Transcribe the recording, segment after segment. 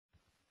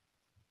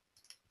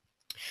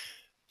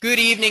Good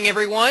evening,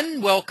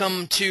 everyone.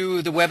 Welcome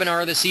to the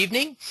webinar this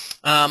evening.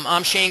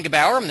 I'm Shane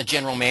Gebauer. I'm the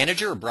General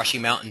Manager of Brushy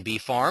Mountain Bee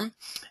Farm.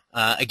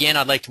 Again,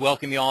 I'd like to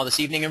welcome you all this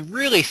evening and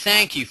really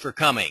thank you for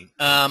coming.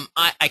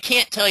 I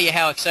can't tell you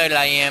how excited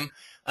I am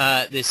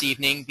this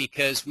evening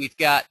because we've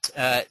got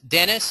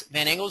Dennis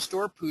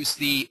vanEngelsdorp, who's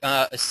the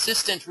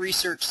Assistant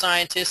Research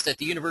Scientist at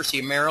the University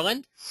of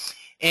Maryland.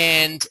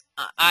 And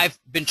I've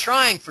been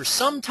trying for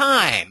some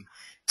time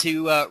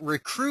to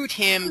recruit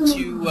him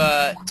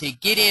to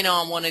get in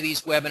on one of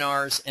these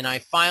webinars, and I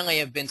finally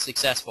have been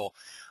successful.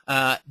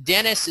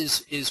 Dennis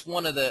is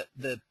one of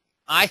the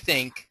I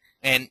think,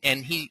 and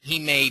he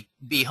may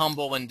be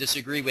humble and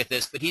disagree with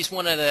this, but he's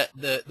one of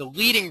the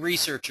leading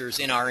researchers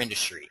in our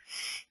industry.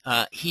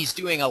 He's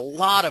doing a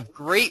lot of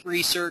great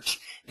research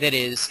that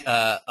is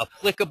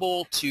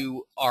applicable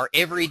to our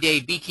everyday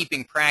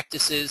beekeeping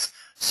practices.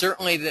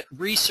 Certainly the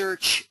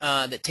research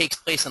that takes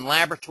place in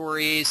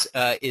laboratories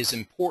is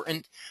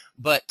important,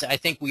 but I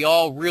think we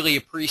all really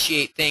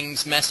appreciate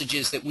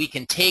messages that we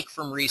can take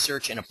from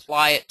research and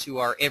apply it to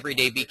our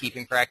everyday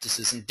beekeeping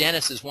practices, and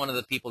Dennis is one of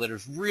the people that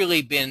has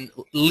really been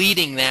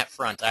leading that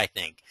front, I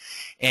think.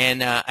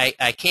 And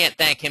I can't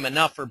thank him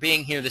enough for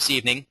being here this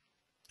evening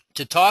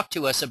to talk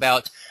to us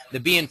about the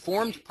Bee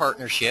Informed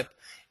Partnership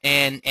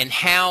and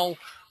how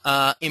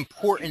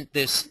important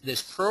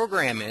this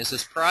program is,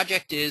 this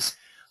project is,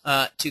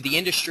 to the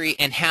industry,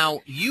 and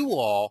how you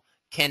all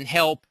can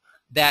help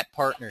that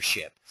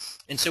partnership.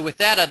 And so with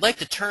that, I'd like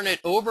to turn it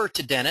over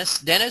to Dennis.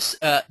 Dennis,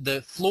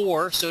 the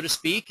floor, so to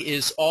speak,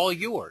 is all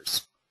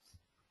yours.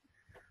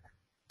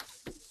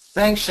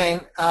 Thanks,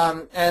 Shane,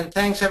 and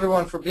thanks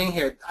everyone for being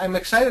here. I'm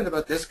excited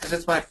about this because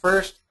it's my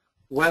first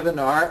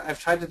webinar. I've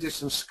tried to do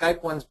some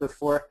Skype ones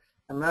before.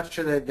 I'm not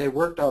sure that they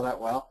worked all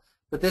that well,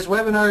 but this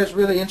webinar is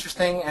really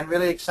interesting and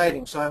really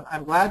exciting, so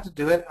I'm glad to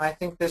do it, and I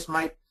think this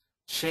might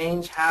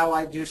change how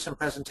I do some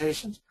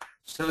presentations.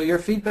 So your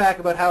feedback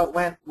about how it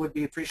went would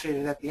be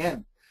appreciated at the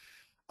end.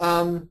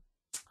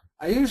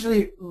 I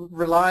usually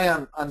rely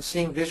on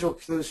seeing visual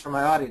cues from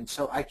my audience,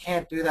 so I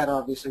can't do that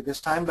obviously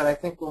this time, but I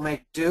think we'll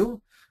make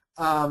do,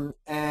 and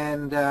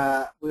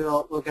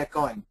we'll get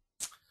going.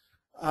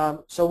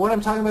 So what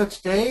I'm talking about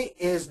today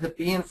is the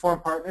Bee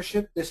Informed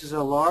Partnership. This is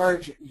a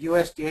large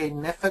USDA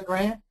NIFA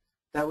grant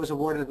that was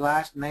awarded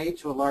last May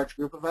to a large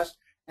group of us,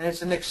 and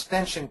it's an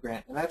extension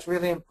grant, and that's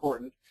really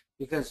important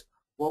because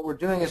what we're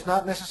doing is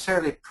not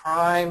necessarily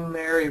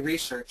primary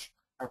research.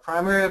 Our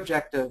primary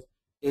objective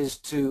is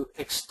to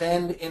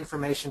extend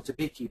information to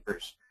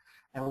beekeepers.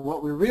 And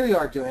what we really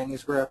are doing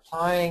is we're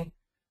applying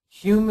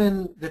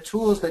the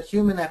tools that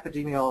human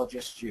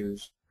epidemiologists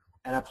use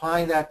and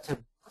applying that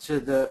to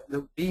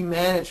the bee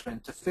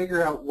management to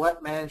figure out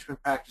what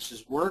management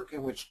practices work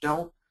and which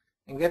don't,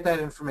 and get that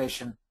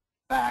information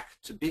back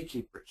to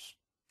beekeepers.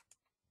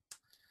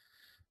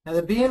 Now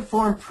the Bee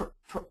Informed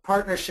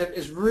Partnership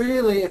is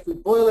really, if we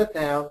boil it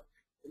down,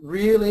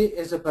 really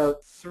is about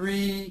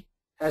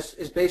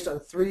is based on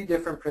three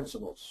different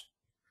principles.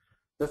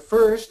 The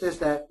first is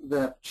that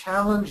the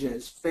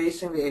challenges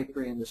facing the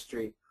apiary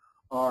industry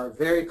are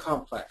very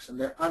complex and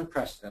they're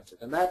unprecedented,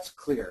 and that's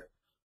clear,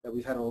 that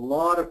we've had a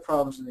lot of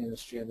problems in the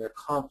industry and they're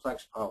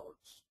complex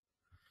problems.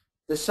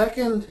 The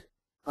second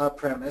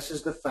premise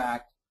is the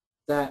fact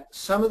that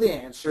some of the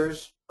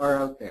answers are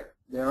out there.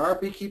 There are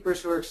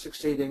beekeepers who are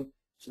succeeding,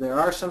 so there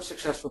are some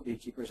successful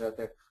beekeepers out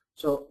there.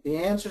 So the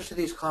answers to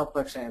these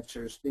complex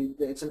answers,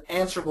 it's an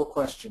answerable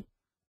question,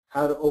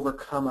 how to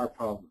overcome our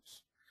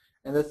problems.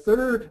 And the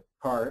third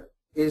part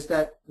is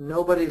that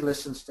nobody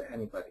listens to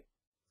anybody.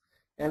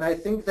 And I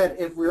think that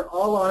if we're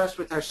all honest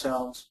with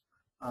ourselves,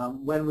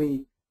 when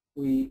we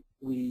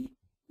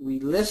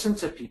listen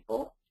to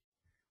people,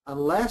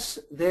 unless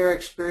their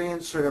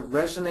experience sort of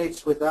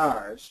resonates with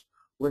ours,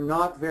 we're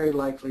not very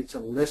likely to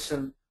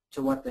listen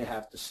to what they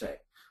have to say.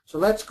 So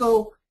let's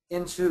go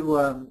into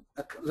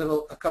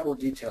a couple of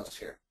details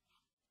here.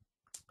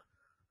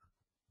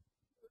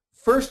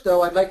 First,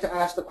 though, I'd like to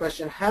ask the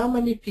question, how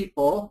many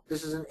people,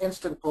 this is an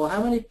instant poll,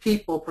 how many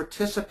people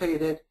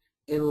participated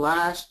in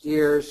last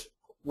year's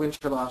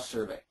winter loss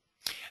survey?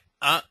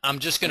 I'm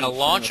just going to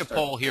launch a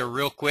poll here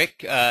real quick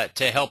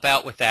to help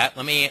out with that.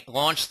 Let me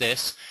launch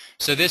this.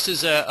 So this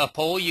is a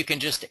poll. You can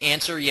just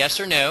answer yes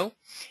or no,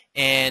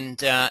 and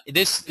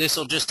this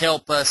will just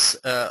help us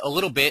a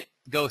little bit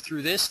go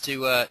through this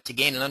to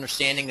gain an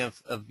understanding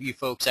of you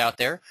folks out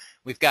there.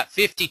 We've got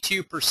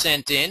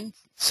 52% in,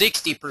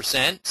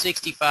 60%,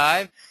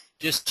 65.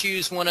 Just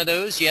choose one of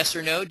those, yes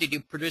or no. Did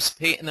you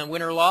participate in the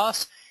winter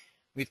loss?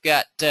 We've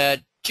got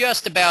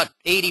just about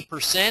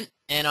 80%,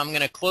 and I'm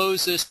going to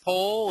close this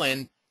poll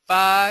in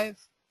 5,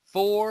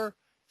 4,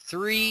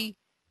 3,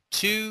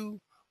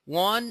 2,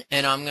 1,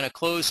 and I'm going to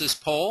close this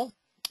poll.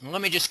 And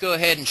let me just go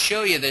ahead and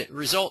show you the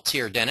results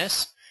here,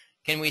 Dennis.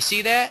 Can we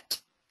see that?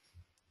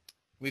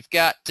 We've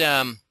got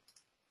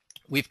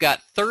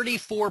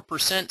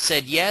 34%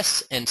 said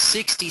yes and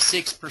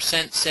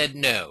 66% said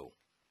no.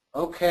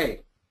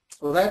 Okay,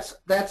 well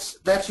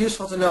that's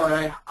useful to know,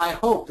 and I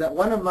hope that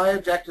one of my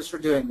objectives for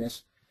doing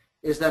this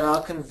is that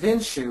I'll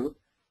convince you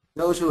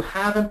those who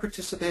haven't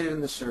participated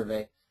in the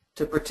survey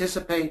to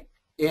participate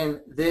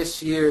in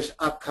this year's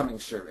upcoming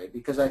survey,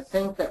 because I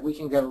think that we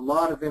can get a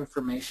lot of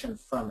information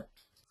from it.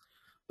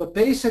 But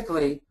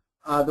basically,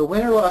 the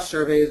winter loss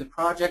survey is a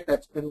project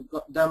that's been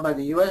done by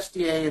the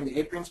USDA and the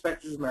Apiary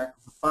Inspectors of America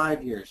for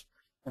 5 years.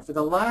 And for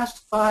the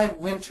last 5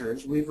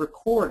 winters, we've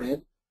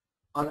recorded,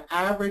 on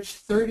average,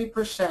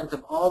 30%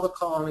 of all the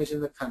colonies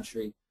in the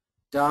country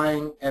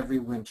dying every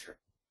winter.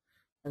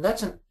 And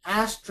that's an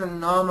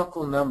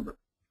astronomical number.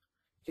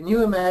 Can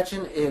you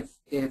imagine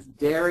if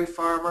dairy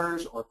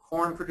farmers or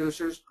corn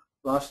producers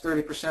lost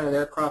 30% of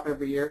their crop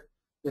every year?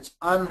 It's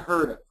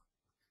unheard of.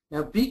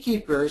 Now,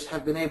 beekeepers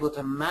have been able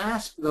to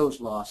mask those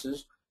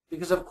losses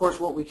because, of course,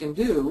 what we can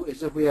do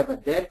is if we have a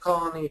dead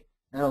colony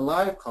and a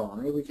live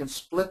colony, we can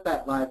split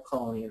that live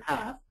colony in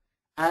half,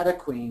 add a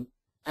queen,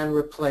 and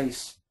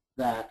replace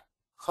that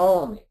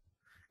colony.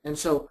 And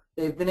so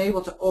they've been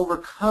able to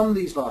overcome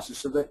these losses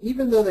so that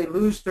even though they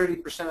lose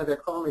 30% of their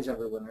colonies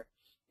every winter,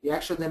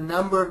 the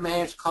number of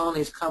managed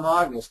colonies come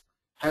August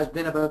has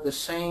been about the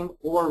same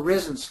or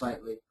risen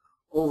slightly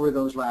over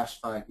those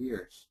last 5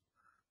 years.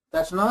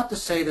 That's not to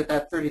say that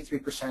that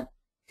 33%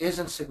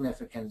 isn't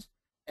significant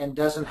and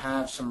doesn't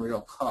have some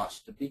real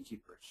cost to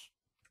beekeepers.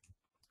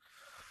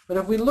 But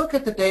if we look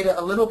at the data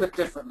a little bit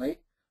differently,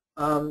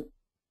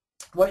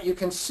 what you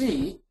can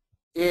see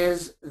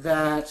is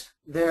that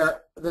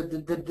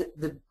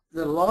the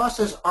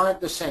losses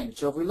aren't the same.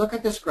 So if we look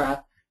at this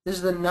graph, this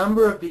is the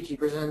number of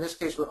beekeepers, and in this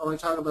case we're only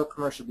talking about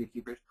commercial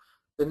beekeepers,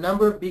 the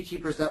number of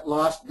beekeepers that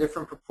lost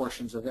different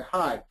proportions of their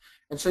hive.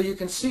 And so you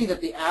can see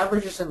that the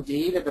average is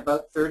indeed at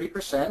about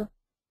 30%,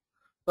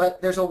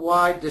 but there's a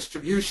wide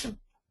distribution.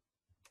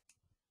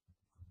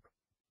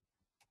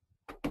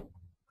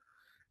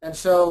 And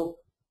so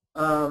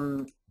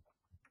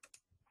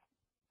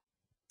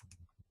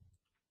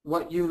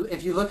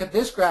if you look at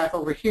this graph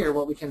over here,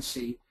 what we can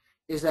see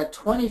is that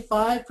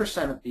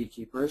 25% of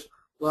beekeepers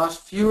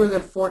lost fewer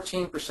than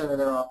 14% of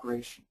their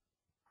operation,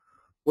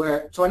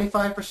 where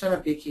 25%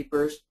 of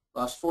beekeepers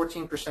lost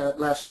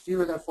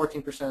fewer than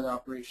 14% of their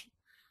operation.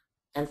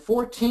 And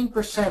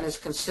 14% is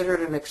considered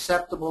an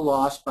acceptable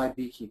loss by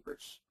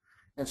beekeepers.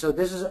 And so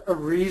this is a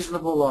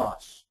reasonable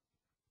loss.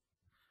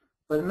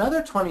 But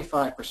another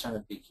 25%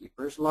 of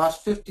beekeepers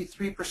lost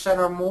 53%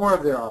 or more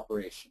of their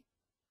operation.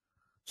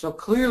 So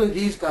clearly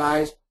these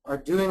guys are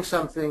doing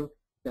something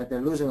that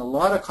they're losing a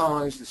lot of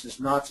colonies. This is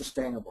not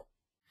sustainable.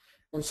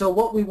 And so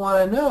what we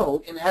want to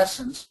know, in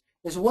essence,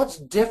 is what's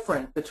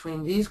different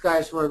between these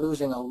guys who are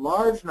losing a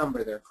large number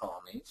of their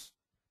colonies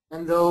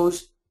and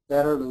those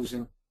that are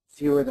losing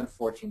fewer than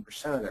 14%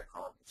 of their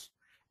colonies.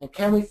 And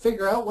can we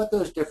figure out what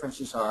those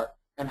differences are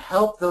and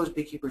help those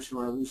beekeepers who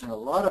are losing a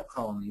lot of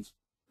colonies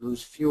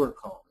lose fewer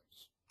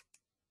colonies?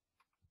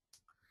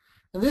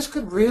 And this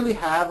could really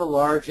have a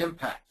large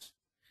impact.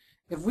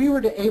 If we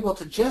were able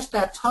to just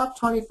that top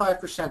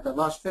 25% that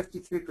lost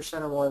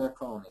 53% or more of their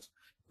colonies,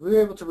 if we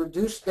were able to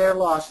reduce their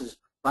losses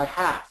by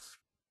half,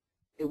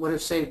 it would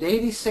have saved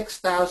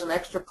 86,000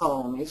 extra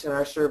colonies in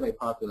our survey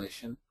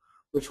population,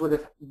 which would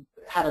have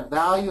had a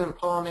value in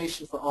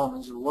pollination for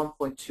almonds of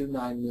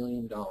 $1.29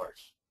 million.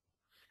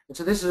 And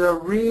so this is a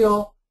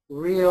real,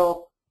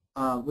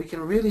 we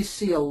can really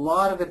see a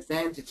lot of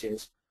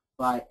advantages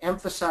by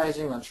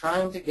emphasizing on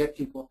trying to get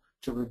people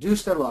to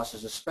reduce their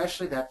losses,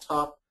 especially that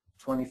top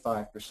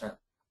 25%.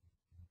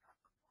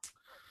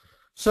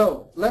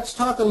 So let's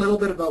talk a little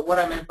bit about what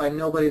I meant by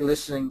nobody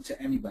listening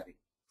to anybody.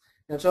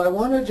 And so I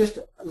want to just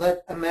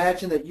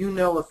imagine that you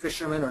know a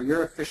fisherman or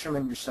you're a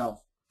fisherman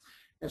yourself.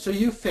 And so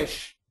you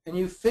fish, and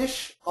you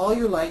fish all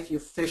your life,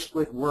 you've fished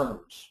with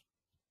worms.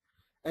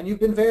 And you've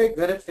been very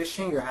good at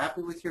fishing, you're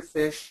happy with your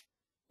fish,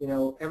 you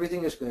know,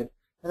 everything is good.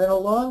 And then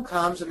along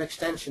comes an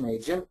extension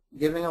agent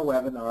giving a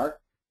webinar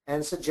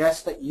and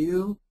suggests that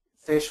you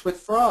fish with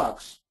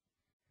frogs.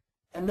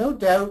 And no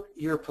doubt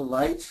you're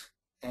polite,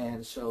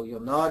 and so you'll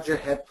nod your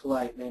head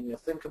politely and you'll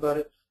think about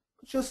it.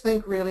 But you'll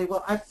think really,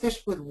 well, I've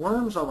fished with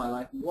worms all my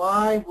life.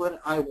 Why would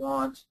I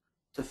want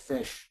to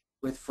fish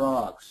with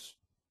frogs?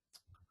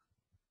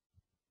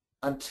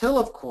 Until,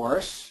 of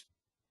course,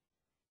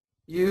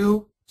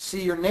 you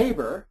see your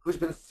neighbor who's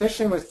been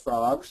fishing with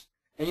frogs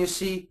and you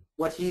see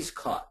what he's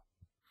caught.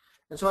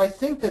 And so I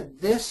think that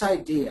this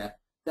idea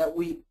that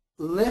we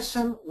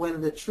listen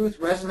when the truth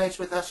resonates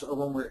with us or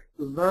when we're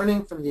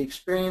learning from the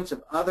experience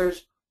of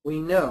others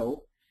we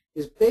know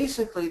is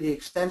basically the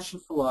extension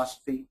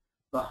philosophy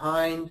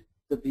behind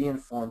the Bee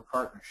Informed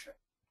Partnership.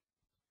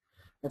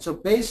 And so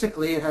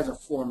basically it has a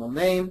formal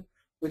name,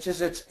 which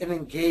is it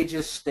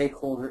engages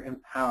stakeholder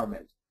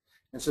empowerment.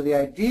 And so the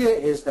idea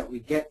is that we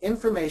get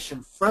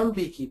information from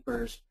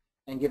beekeepers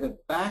and give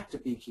it back to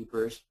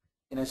beekeepers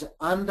in as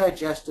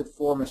undigested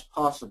form as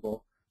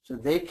possible so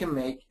they can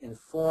make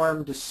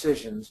informed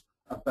decisions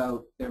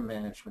about their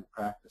management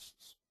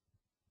practices.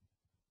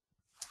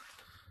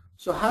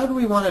 So how do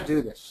we want to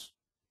do this?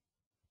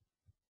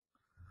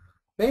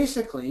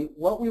 Basically,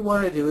 what we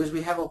want to do is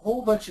we have a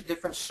whole bunch of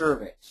different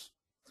surveys.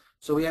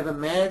 So we have a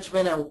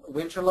management and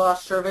winter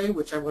loss survey,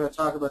 which I'm going to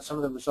talk about some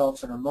of the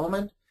results in a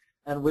moment.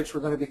 and which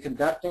we're going to be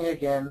conducting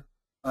again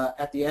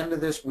at the end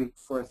of this week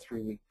for a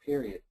 3-week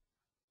period.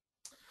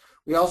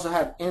 We also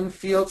have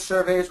in-field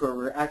surveys where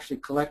we're actually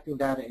collecting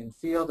data in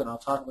field, and I'll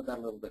talk about that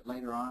a little bit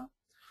later on.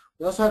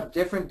 We also have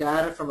different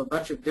data from a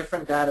bunch of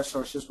different data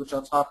sources, which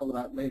I'll talk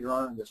about later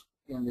on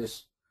in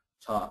this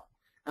talk.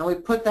 And we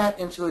put that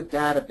into a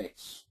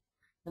database.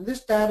 And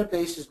this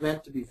database is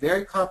meant to be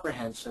very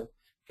comprehensive,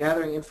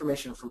 gathering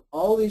information from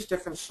all these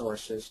different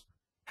sources,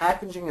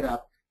 packaging it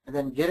up, and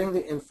then getting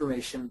the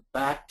information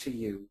back to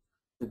you,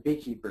 the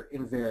beekeeper,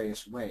 in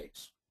various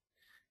ways.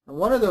 And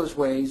one of those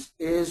ways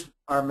is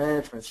our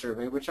management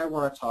survey, which I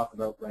want to talk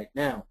about right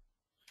now.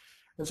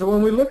 And so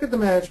when we look at the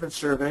management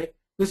survey,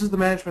 this is the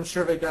management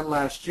survey done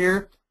last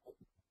year.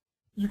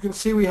 You can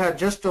see we had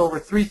just over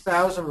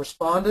 3,000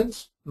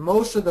 respondents.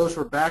 Most of those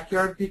were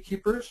backyard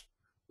beekeepers,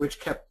 which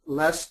kept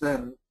less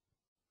than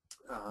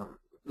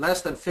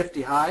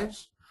 50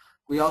 hives.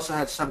 We also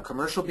had some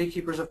commercial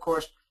beekeepers, of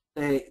course.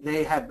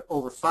 They had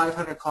over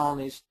 500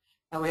 colonies,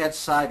 and we had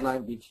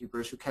sideline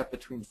beekeepers who kept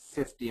between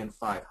 50 and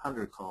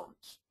 500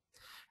 colonies.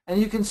 And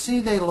you can see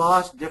they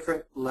lost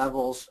different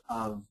levels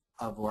of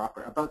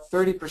whopper, about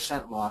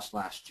 30% lost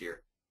last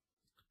year.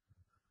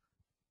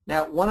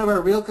 Now, one of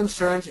our real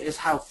concerns is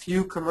how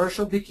few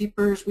commercial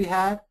beekeepers we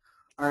had.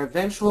 Our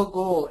eventual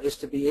goal is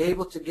to be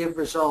able to give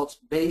results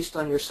based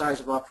on your size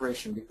of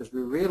operation, because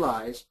we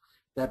realize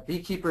that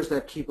beekeepers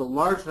that keep a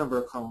large number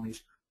of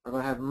colonies are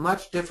going to have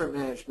much different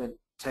management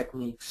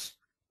techniques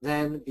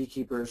than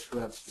beekeepers who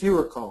have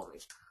fewer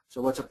colonies.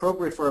 So what's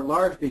appropriate for a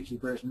large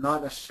beekeeper is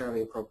not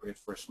necessarily appropriate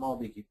for a small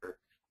beekeeper,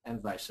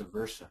 and vice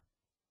versa.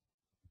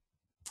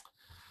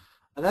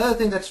 Another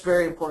thing that's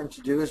very important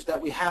to do is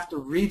that we have to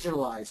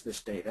regionalize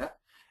this data.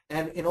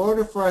 And in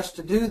order for us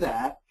to do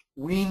that,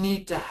 we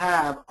need to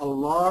have a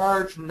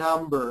large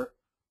number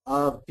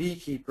of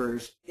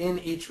beekeepers in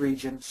each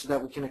region so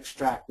that we can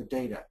extract the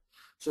data.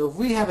 So if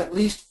we have at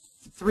least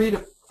 300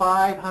 to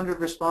 500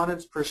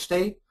 respondents per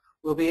state,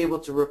 we'll be able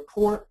to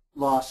report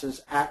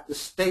losses at the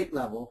state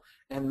level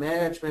and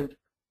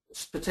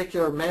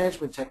particular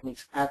management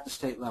techniques at the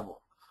state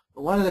level.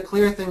 But one of the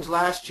clear things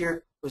last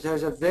year was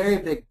there's a very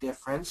big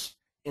difference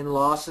in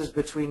losses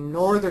between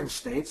northern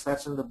states,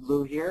 that's in the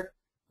blue here.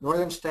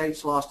 Northern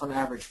states lost on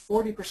average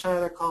 40% of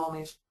their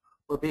colonies,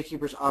 where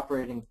beekeepers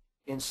operating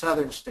in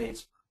southern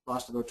states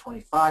lost about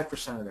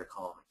 25% of their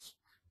colonies.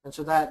 And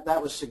so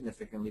that was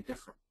significantly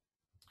different.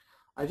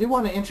 I do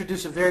want to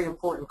introduce a very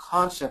important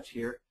concept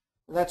here,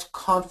 and that's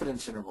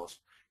confidence intervals.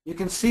 You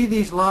can see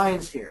these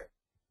lines here.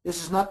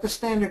 This is not the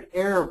standard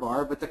error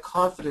bar, but the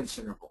confidence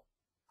interval.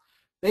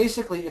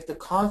 Basically, if the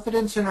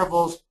confidence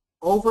intervals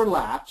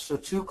overlap, so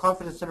two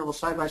confidence intervals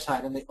side by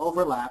side, and they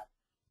overlap,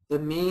 the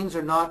means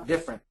are not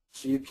different.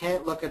 So you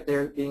can't look at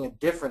there being a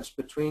difference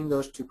between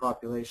those two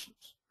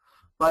populations.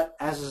 But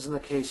as is in the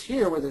case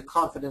here, where the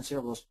confidence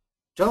intervals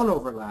don't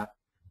overlap,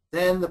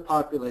 then the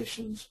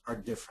populations are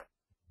different.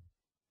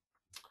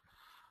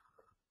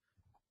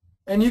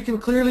 And you can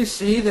clearly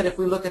see that if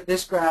we look at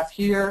this graph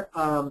here,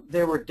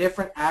 there were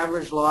different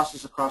average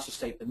losses across the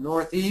state. The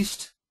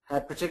Northeast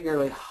had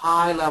particularly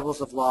high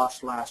levels of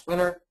loss last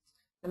winter.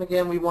 And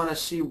again, we want to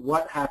see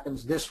what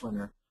happens this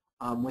winter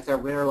with our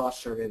winter loss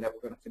survey that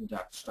we're going to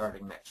conduct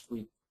starting next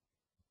week.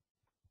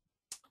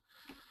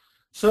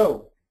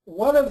 So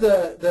one of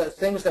the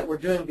things that we're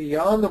doing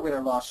beyond the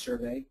winter loss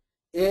survey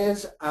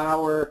is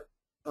our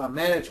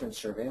management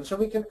survey. And so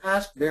we can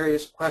ask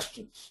various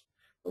questions.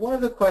 One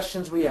of the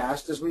questions we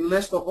asked is we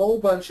list a whole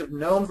bunch of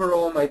known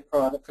varroa mite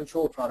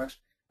control products,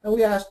 and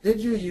we asked, did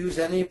you use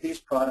any of these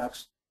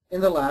products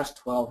in the last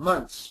 12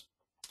 months?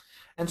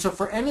 And so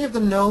for any of the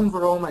known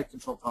varroa mite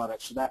control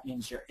products, so that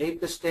means your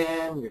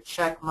Apistan, your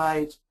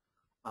Checkmite,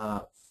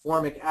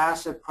 formic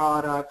acid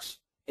products,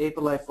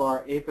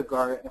 Apilifar,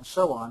 Apiguard, and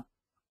so on,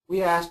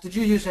 we asked, did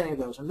you use any of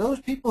those? And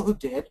those people who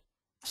did,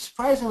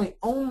 surprisingly,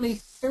 only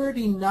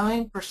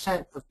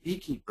 39% of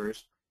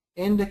beekeepers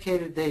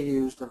indicated they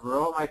used a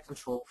varroa mite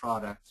control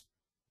product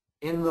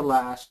in the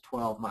last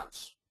 12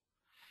 months.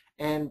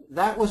 And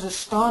that was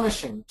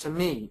astonishing to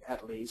me,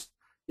 at least,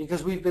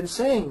 because we've been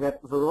saying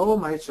that varroa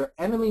mites are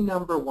enemy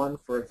number one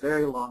for a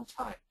very long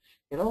time.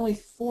 And only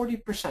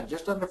 40%,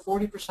 just under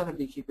 40% of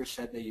beekeepers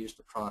said they used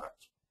the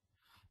product.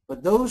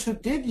 But those who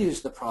did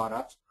use the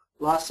product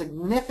lost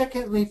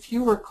significantly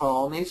fewer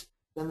colonies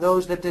than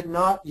those that did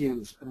not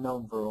use a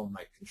known varroa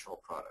mite control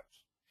product.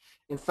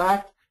 In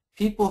fact,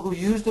 people who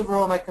used the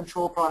varroa mite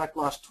control product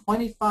lost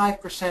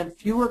 25%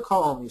 fewer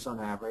colonies on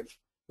average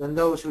than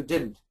those who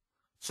didn't.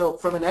 So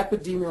from an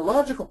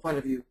epidemiological point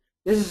of view,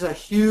 this is a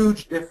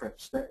huge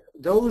difference.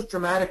 Those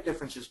dramatic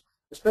differences,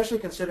 especially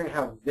considering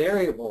how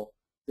variable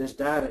this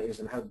data is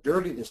and how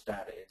dirty this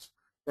data is,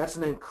 that's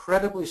an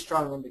incredibly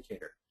strong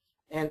indicator.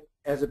 And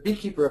as a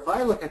beekeeper, if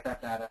I look at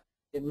that data,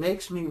 it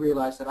makes me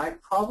realize that I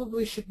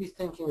probably should be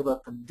thinking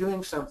about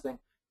doing something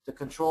to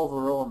control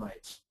varroa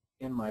mites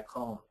in my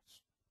colonies.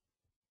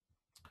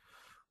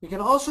 We can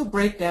also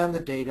break down the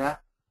data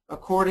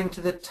according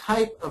to the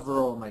type of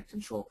varroa mite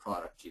control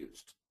product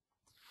used.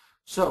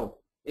 So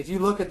if you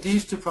look at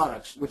these two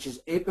products, which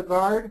is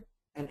Apiguard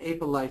and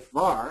Apolife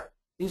var,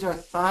 these are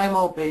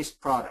thymo-based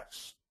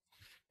products.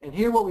 And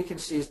here what we can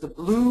see is the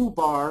blue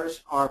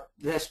bars are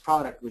this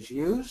product was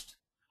used.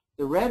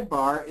 The red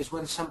bar is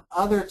when some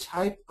other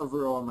type of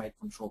varroa mite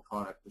control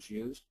product was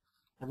used.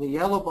 And the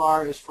yellow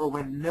bar is for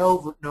when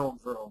no known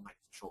varroa mite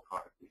control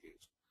product was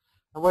used.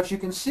 And what you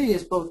can see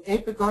is both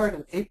Apiguard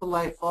and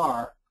Apolife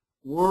var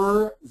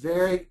were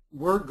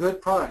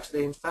good products.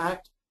 They, in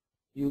fact,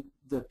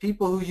 the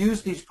people who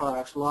used these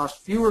products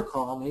lost fewer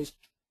colonies,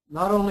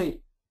 not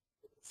only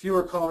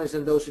fewer colonies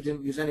than those who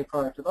didn't use any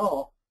product at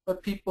all,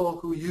 but people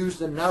who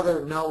used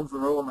another known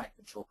varroa mite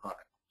control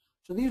product.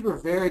 So these were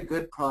very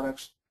good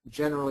products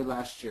generally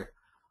last year.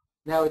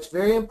 Now it's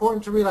very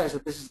important to realize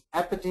that this is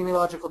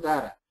epidemiological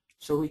data.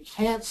 So we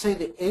can't say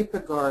the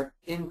Apiguard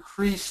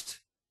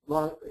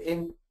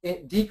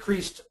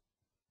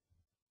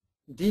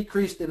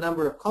decreased the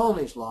number of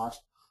colonies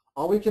lost.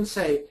 All we can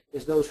say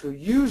is those who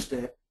used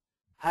it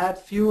had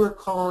fewer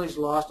colonies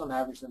lost on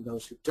average than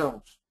those who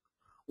don't.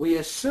 We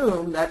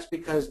assume that's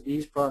because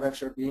these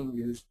products are being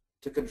used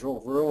to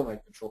control varroa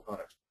mite control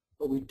products,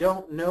 but we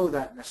don't know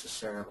that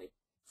necessarily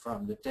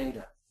from the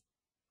data.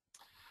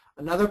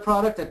 Another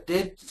product that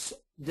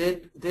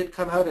did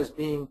come out as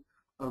being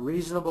a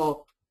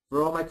reasonable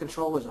varroa mite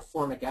control was a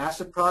formic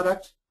acid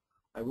product.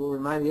 I will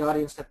remind the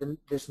audience that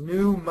this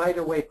new Mite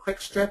Away Quick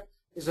Strip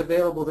is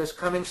available this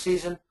coming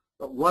season,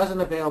 but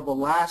wasn't available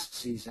last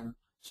season,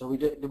 so we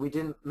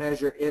didn't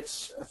measure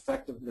its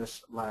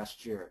effectiveness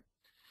last year.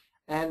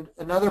 And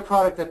another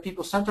product that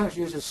people sometimes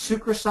use is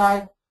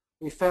sucricide.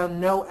 We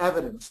found no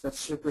evidence that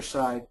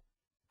sucricide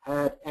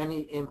had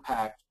any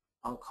impact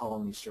on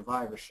colony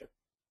survivorship.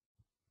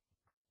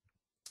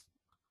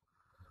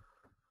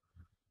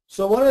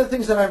 So one of the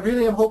things that I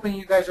really am hoping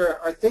you guys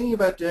are thinking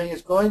about doing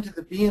is going to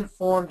the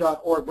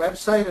beinformed.org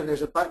website, and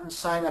there's a button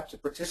sign up to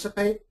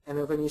participate.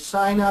 And when you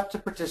sign up to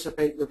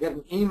participate, you'll get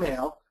an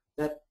email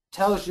that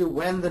tells you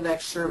when the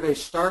next survey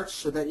starts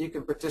so that you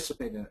can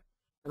participate in it.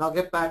 And I'll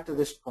get back to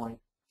this point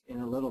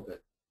in a little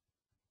bit.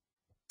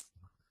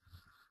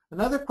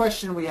 Another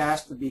question we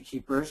asked the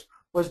beekeepers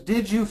was,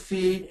 did you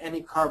feed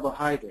any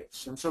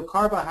carbohydrates? And so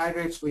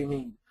carbohydrates, we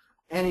mean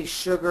any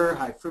sugar,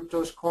 high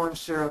fructose corn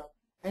syrup,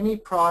 any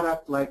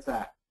product like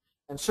that.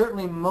 And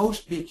certainly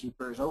most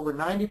beekeepers, over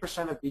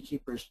 90% of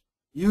beekeepers,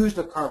 used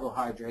a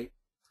carbohydrate.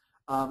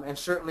 And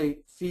certainly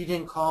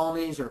feeding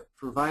colonies or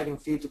providing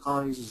feed to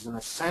colonies is an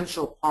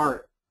essential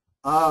part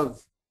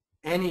of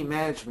any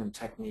management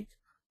technique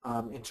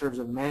in terms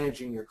of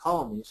managing your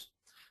colonies.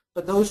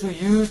 But those who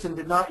used and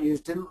did not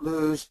use didn't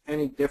lose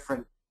any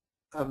different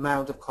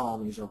amount of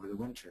colonies over the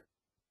winter.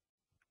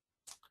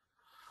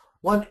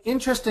 One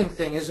interesting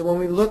thing is that when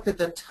we looked at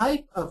the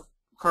type of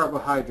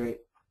carbohydrate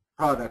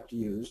product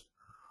used,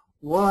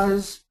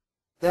 was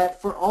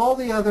that for all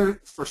the other,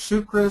 for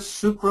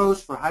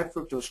sucrose, for high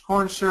fructose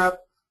corn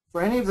syrup,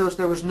 for any of those,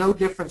 there was no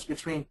difference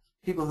between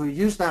people who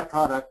used that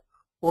product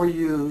or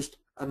used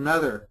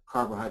another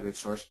carbohydrate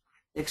source,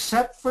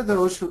 except for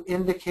those who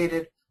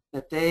indicated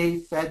that they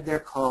fed their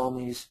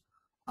colonies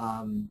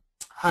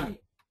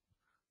honey,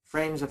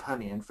 frames of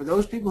honey. And for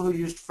those people who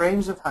used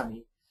frames of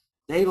honey,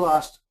 they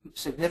lost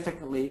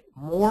significantly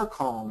more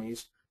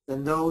colonies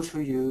than those who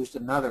used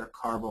another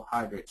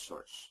carbohydrate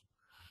source.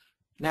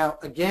 Now,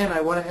 again,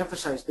 I want to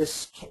emphasize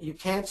this. You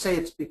can't say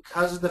it's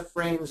because of the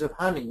frames of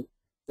honey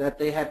that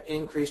they had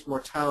increased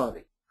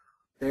mortality.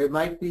 There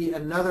might be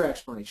another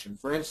explanation.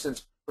 For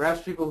instance,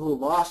 perhaps people who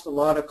lost a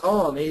lot of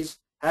colonies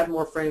had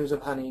more frames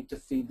of honey to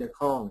feed their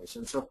colonies.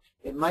 And so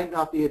it might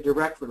not be a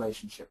direct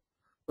relationship.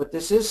 But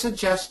this is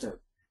suggestive.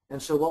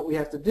 And so what we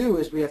have to do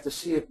is we have to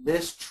see if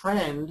this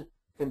trend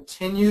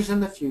continues in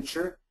the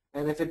future.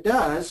 And if it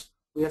does,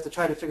 we have to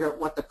try to figure out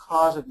what the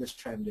cause of this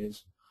trend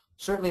is.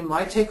 Certainly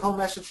my take-home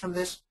message from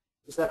this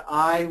is that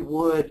I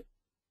would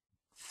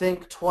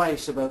think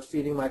twice about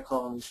feeding my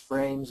colonies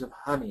frames of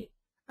honey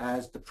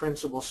as the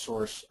principal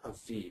source of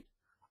feed.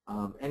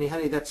 Any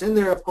honey that's in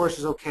there, of course,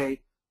 is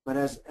okay, but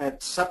as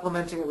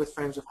supplementing it with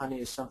frames of honey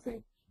is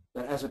something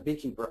that, as a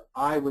beekeeper,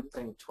 I would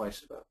think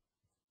twice about.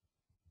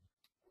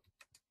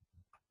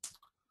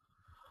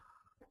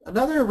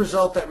 Another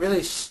result that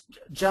really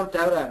jumped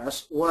out at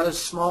us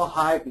was small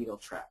hive beetle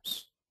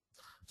traps.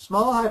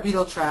 Small hive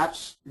beetle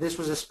traps, this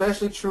was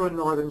especially true in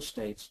northern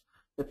states.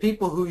 The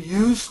people who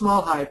used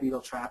small hive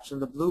beetle traps in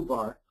the blue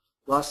bar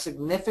lost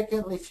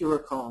significantly fewer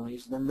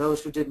colonies than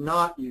those who did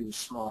not use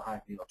small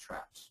hive beetle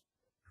traps.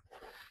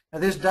 Now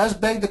this does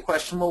beg the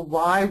question, well,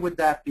 why would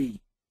that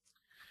be?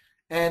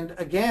 And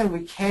again,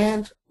 we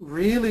can't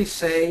really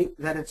say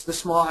that it's the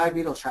small hive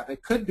beetle trap.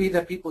 It could be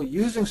that people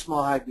using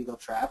small hive beetle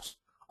traps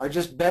are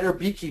just better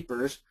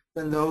beekeepers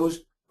than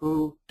those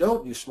who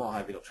don't use small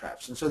hive beetle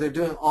traps. And so they're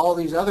doing all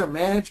these other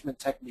management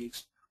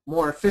techniques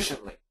more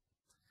efficiently.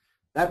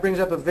 That brings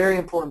up a very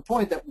important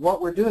point, that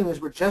what we're doing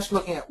is we're just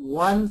looking at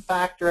one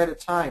factor at a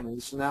time in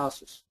this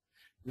analysis.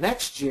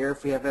 Next year,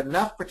 if we have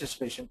enough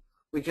participation,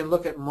 we can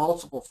look at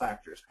multiple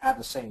factors at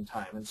the same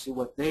time and see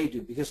what they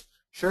do, because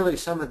surely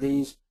some of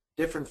these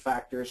different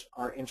factors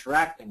are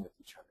interacting with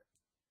each other.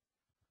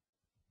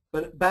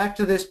 But back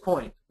to this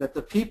point, that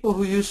the people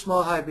who use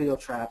small hive beetle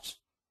traps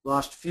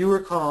lost fewer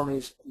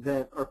colonies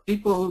than, or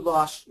people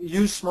who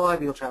used small hive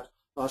beetle traps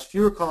lost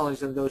fewer colonies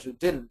than those who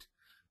didn't,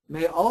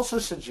 may also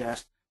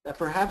suggest that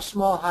perhaps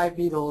small hive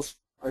beetles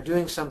are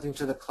doing something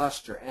to the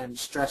cluster and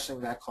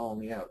stressing that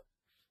colony out.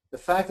 The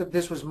fact that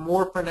this was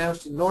more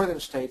pronounced in northern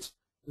states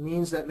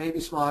means that maybe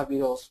small hive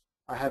beetles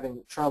are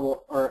having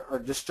trouble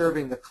or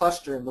disturbing the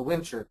cluster in the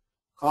winter,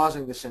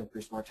 causing this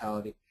increased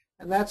mortality.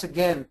 And that's,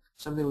 again,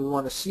 something we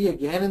want to see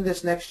again in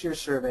this next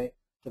year's survey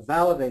to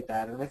validate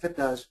that. And if it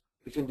does,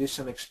 we can do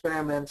some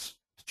experiments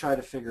to try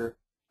to figure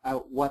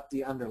out what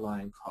the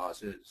underlying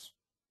cause is.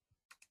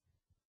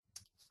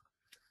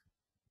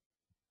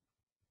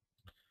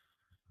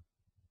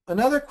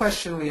 Another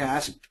question we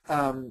asked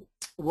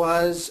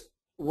was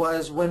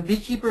when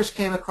beekeepers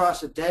came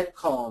across a dead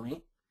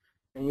colony,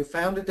 and you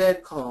found a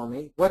dead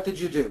colony, what did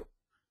you do?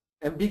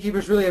 And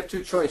beekeepers really have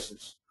two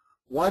choices.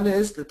 One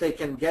is that they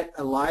can get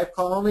a live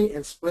colony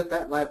and split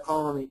that live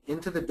colony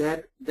into the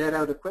dead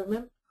out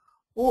equipment,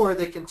 or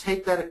they can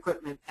take that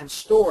equipment and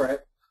store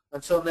it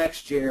until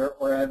next year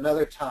or at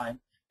another time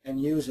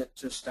and use it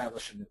to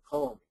establish a new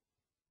colony.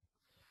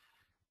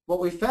 What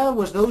we found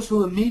was those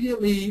who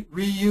immediately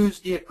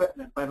reused the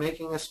equipment by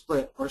making a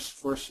split or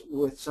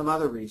with some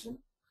other reason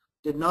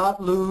did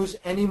not lose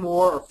any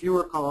more or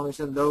fewer colonies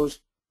than those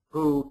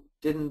who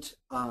didn't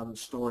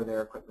store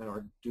their equipment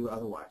or do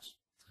otherwise.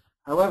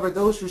 However,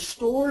 those who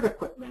stored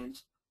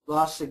equipment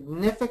lost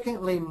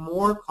significantly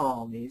more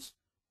colonies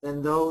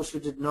than those who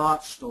did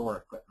not store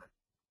equipment.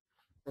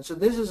 And so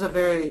this is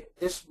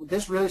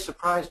this really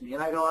surprised me,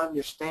 and I don't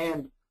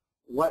understand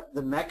what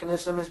the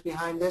mechanism is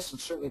behind this, and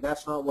certainly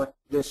that's not what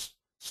this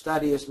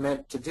study is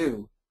meant to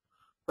do.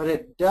 But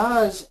it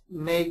does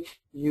make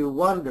you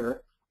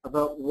wonder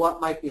about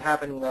what might be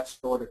happening in that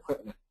stored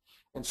equipment.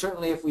 And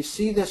certainly if we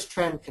see this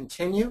trend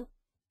continue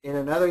in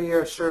another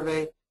year of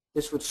survey,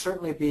 this would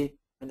certainly be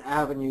an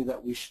avenue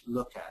that we should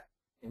look at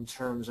in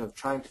terms of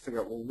trying to figure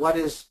out, well,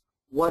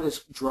 what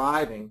is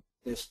driving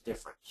this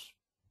difference?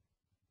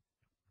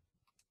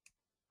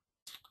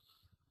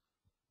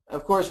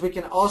 Of course, we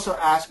can also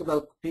ask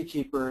about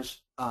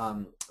beekeepers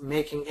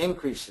making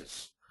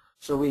increases.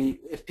 So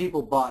if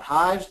people bought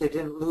hives, they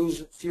didn't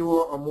lose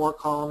fewer or more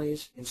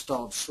colonies.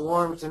 Installed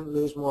swarms didn't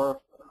lose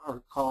more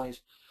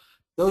colonies.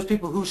 Those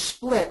people who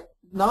split,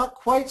 not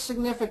quite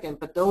significant,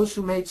 but those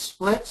who made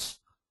splits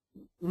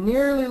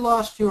nearly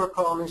lost fewer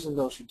colonies than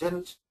those who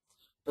didn't.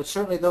 But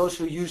certainly those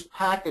who used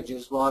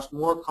packages lost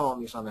more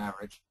colonies on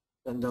average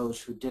than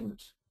those who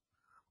didn't.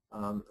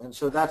 And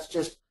so that's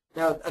just,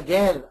 now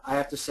again, I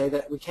have to say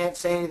that we can't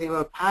say anything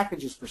about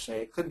packages per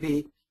se. It could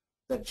be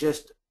that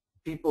just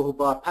people who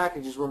bought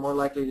packages were more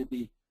likely to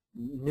be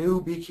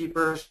new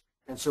beekeepers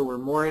and so were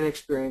more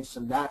inexperienced,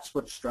 and that's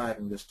what's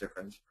driving this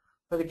difference.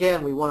 But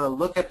again, we want to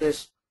look at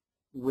this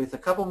with a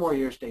couple more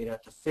years' data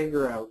to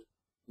figure out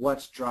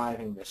what's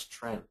driving this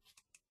trend.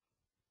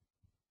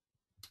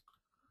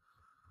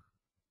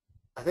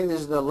 I think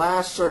this is the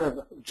last sort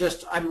of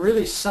I'm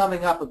really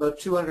summing up about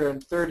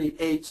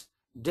 238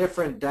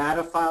 different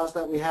data files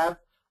that we have,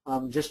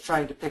 just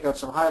trying to pick out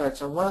some highlights.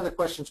 And one of the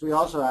questions we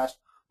also asked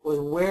was,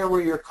 where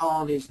were your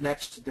colonies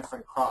next to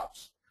different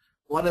crops?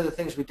 One of the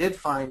things we did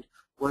find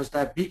was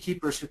that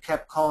beekeepers who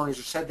kept colonies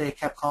or said they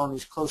kept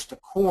colonies close to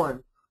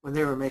corn when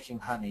they were making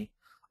honey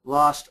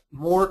lost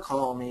more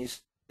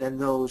colonies than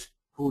those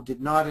who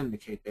did not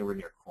indicate they were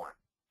near corn.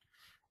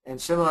 And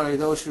similarly,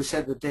 those who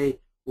said that they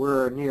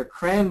were near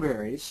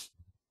cranberries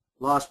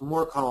lost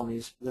more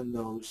colonies than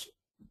those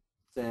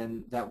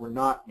that were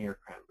not near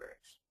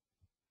cranberries.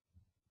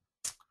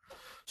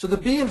 So the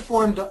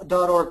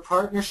BeInformed.org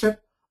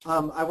partnership,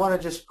 I want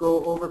to just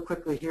go over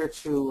quickly here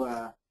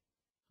to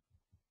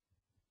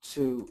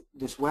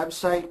this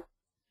website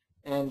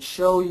and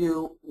show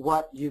you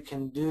what you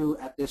can do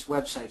at this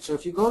website. So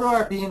if you go to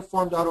our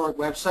BeInformed.org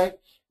website,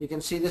 you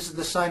can see this is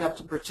the sign up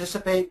to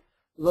participate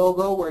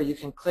logo where you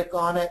can click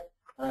on it,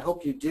 and I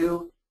hope you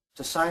do,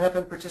 to sign up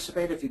and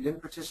participate if you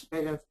didn't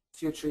participate in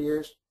future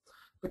years.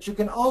 But you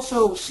can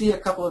also see a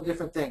couple of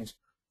different things.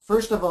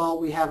 First of all,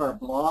 we have our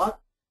blog,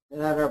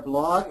 and at our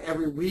blog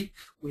every week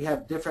we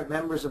have different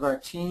members of our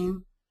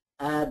team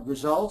add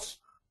results.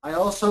 I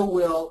also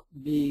will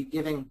be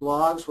giving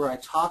blogs where I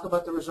talk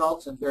about the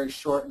results in very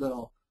short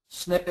little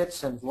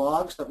snippets and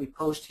vlogs that we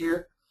post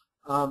here.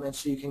 And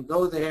so you can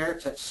go there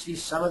to see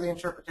some of the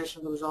interpretation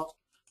of the results.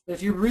 But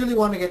if you really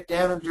want to get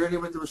down and dirty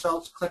with the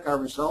results, click our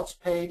results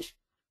page.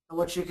 And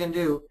what you can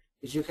do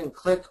is you can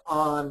click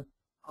on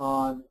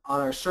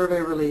our survey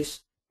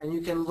release, and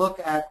you can look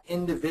at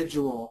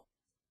individual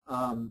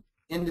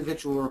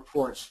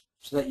reports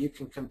so that you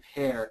can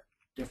compare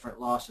different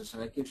losses,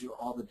 and it gives you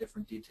all the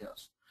different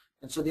details.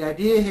 And so the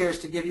idea here is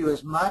to give you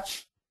as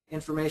much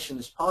information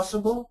as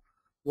possible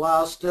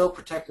while still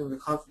protecting the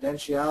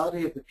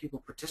confidentiality of the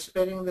people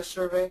participating in this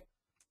survey.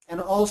 And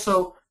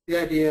also the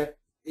idea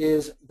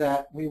is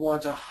that we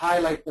want to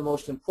highlight the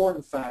most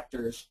important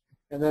factors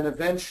and then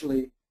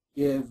eventually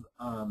give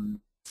a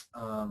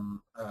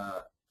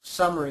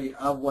summary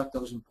of what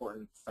those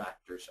important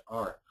factors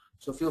are.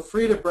 So feel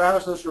free to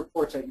browse those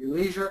reports at your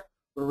leisure.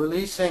 We're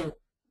releasing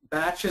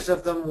batches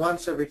of them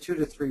once every 2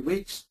 to 3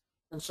 weeks,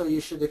 and so you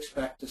should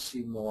expect to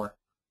see more.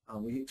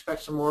 We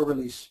expect some more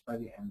release by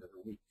the end of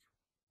the week.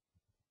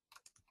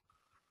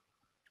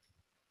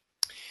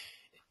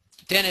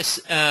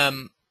 Dennis,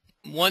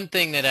 one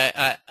thing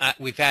that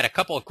we've had a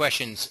couple of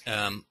questions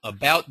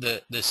about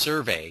the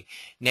survey.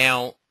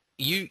 Now,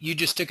 you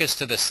just took us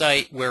to the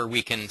site where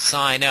we can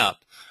sign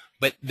up,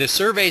 but the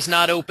survey's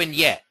not open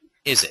yet,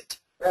 is it?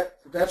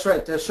 That's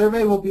right. The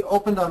survey will be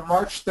opened on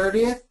March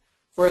 30th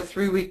for a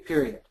 3-week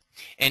period.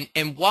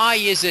 And why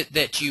is it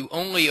that you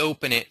only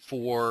open it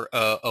for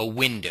a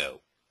window?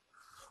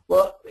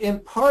 Well, in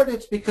part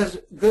it's because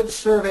good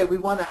survey, we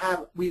want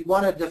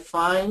to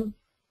define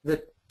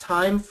the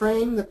time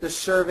frame that the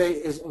survey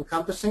is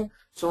encompassing.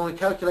 So when we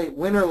calculate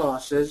winter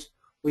losses,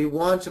 we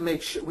want to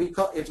make sure we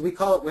call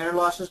it winter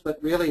losses, but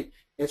really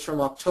it's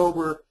from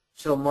October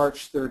till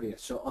March 30th.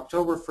 So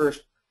October 1st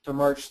to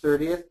March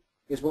 30th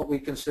is what we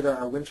consider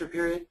our winter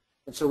period,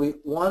 and so we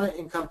want to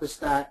encompass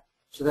that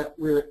so that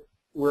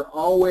we're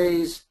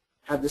always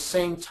have the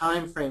same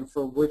time frame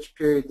for which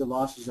period the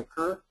losses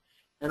occur.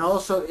 And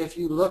also, if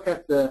you look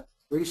at the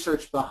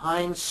research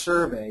behind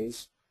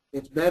surveys,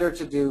 it's better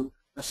to do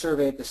a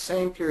survey at the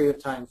same period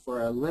of time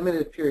for a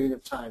limited period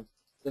of time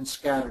than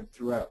scattered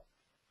throughout.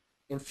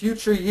 In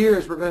future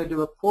years, we're going to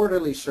do a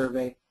quarterly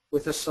survey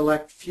with a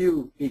select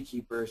few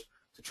beekeepers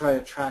to try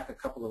to track a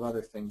couple of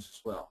other things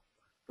as well.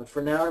 But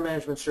for now, our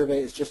management survey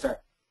is just our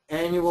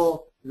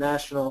annual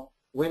national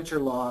winter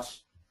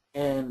loss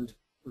and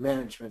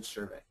management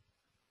survey.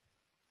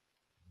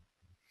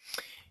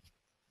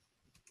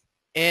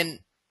 And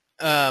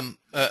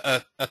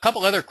a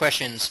couple other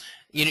questions.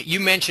 You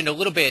mentioned a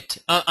little bit.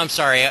 I'm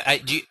sorry,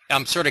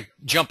 I'm sort of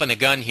jumping the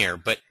gun here,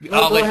 but No,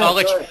 I'll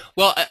let you. ahead.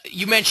 Well,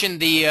 you mentioned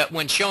the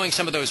when showing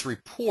some of those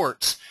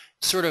reports,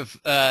 sort of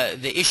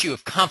the issue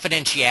of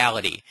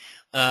confidentiality.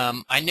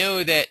 I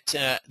know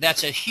that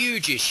that's a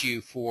huge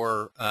issue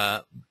for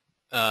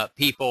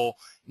people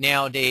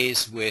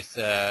nowadays with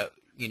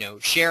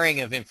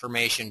sharing of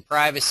information,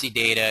 privacy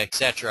data,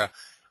 etc.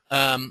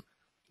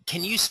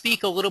 Can you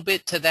speak a little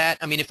bit to that?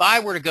 I mean, if I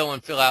were to go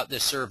and fill out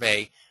this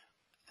survey,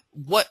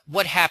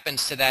 what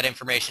happens to that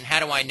information? How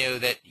do I know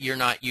that you're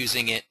not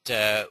using it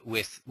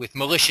with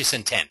malicious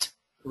intent?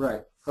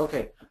 Right.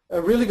 Okay.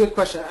 A really good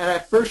question. And I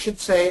first should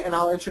say, and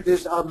I'll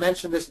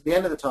mention this at the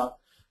end of the talk,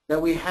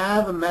 that we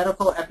have a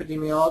medical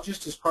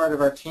epidemiologist as part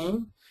of our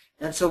team.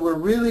 And so we're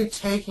really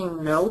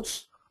taking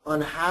notes on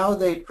how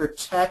they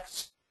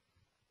protect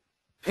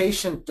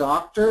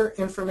patient-doctor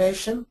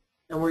information,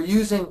 and we're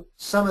using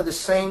some of the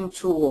same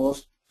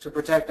tools to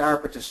protect our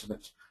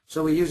participants.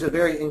 So we use a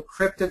very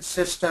encrypted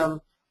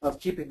system of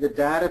keeping the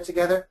data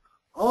together.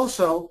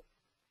 Also,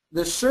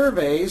 the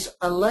surveys,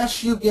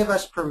 unless you give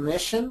us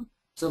permission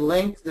to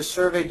link the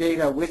survey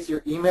data with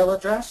your email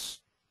address,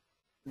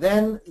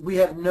 then we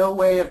have no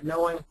way of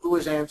knowing who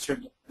has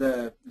answered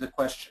the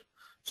question.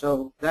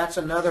 So that's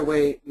another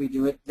way we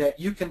do it, that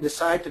you can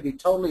decide to be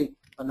totally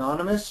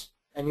anonymous,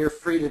 and you're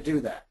free to do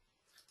that,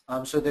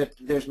 so that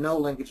there's no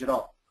linkage at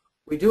all.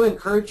 We do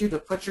encourage you to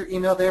put your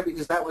email there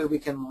because that way we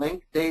can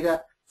link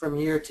data from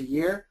year to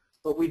year,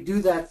 but we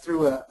do that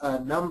through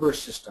a number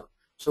system.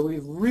 So we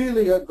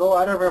really go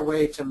out of our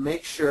way to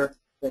make sure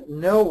that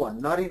no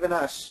one, not even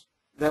us,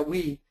 that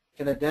we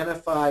can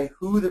identify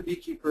who the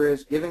beekeeper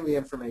is giving the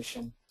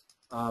information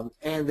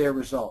and their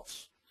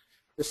results.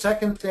 The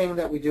second thing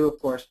that we do, of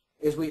course,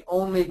 is we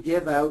only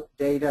give out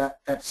data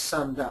that's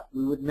summed up.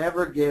 We would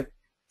never give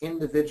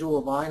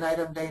individual line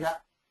item data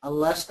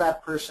unless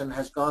that person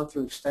has gone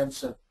through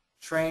extensive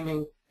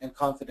training and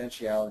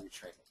confidentiality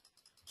training.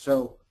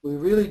 So we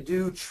really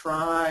do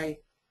try,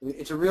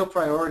 it's a real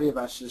priority of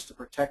us is to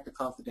protect the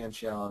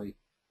confidentiality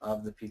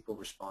of the people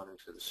responding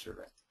to the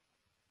survey.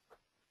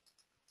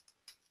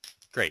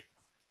 Great.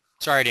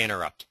 Sorry to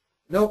interrupt.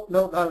 No,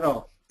 not at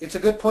all. It's a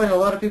good point. A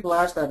lot of people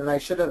ask that, and I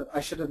should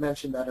have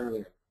mentioned that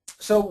earlier.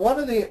 So one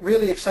of the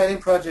really exciting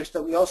projects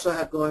that we also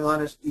have going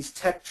on is these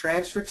tech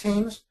transfer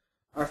teams.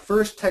 Our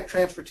first tech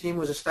transfer team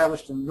was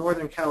established in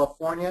Northern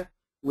California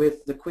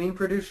with the queen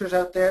producers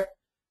out there.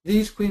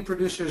 These queen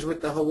producers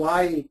with the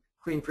Hawaii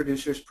queen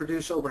producers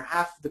produce over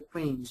half of the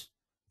queens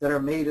that are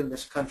made in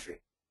this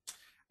country.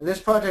 And this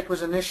project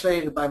was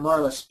initiated by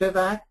Marla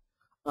Spivak,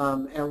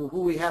 and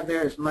who we have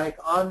there is Mike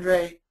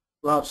Andre,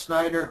 Rob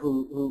Snyder,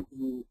 who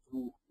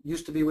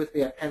used to be with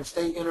me at Penn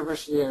State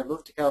University and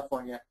moved to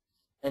California,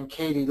 and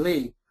Katie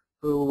Lee,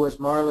 who was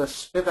Marla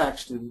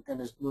Spivak's student and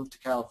has moved to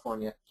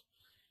California.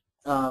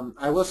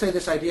 I will say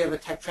this idea of a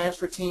tech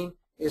transfer team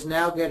is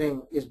now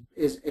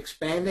is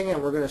expanding,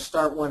 and we're going to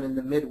start one in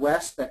the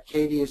Midwest that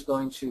Katie is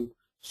going to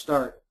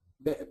start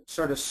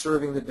sort of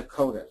serving the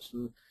Dakotas.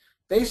 And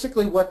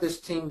basically what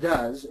this team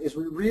does is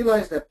we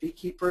realize that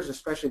beekeepers,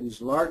 especially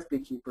these large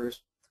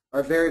beekeepers,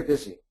 are very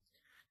busy.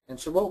 And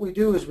so what we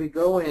do is we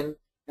go in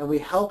and we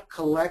help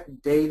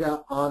collect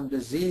data on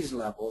disease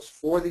levels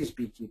for these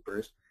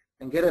beekeepers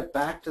and get it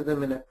back to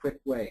them in a quick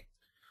way.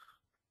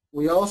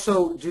 We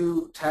also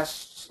do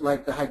tests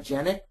like the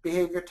hygienic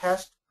behavior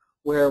test,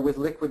 where with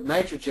liquid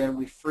nitrogen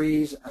we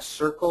freeze a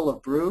circle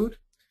of brood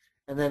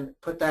and then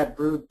put that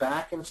brood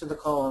back into the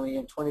colony.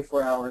 In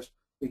 24 hours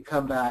we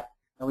come back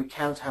and we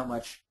count how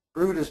much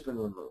brood has been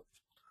removed.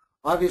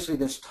 Obviously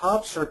this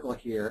top circle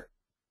here,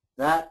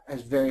 that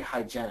is very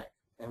hygienic,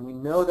 and we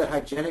know that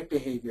hygienic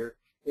behavior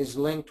is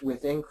linked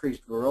with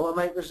increased varroa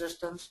mite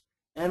resistance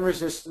and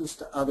resistance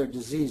to other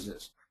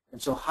diseases.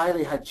 And so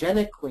highly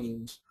hygienic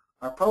queens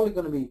are probably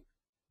going to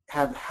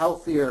have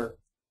healthier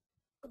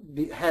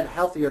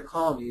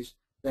colonies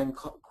than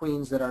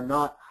queens that are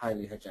not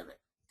highly hygienic.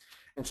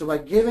 And so by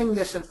giving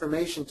this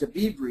information to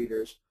bee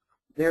breeders,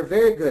 they're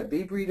very good.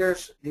 Bee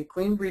breeders, the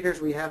queen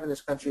breeders we have in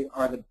this country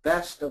are the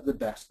best of the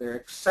best. They're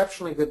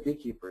exceptionally good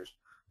beekeepers,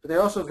 but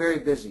they're also very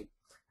busy.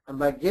 And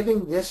by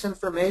giving this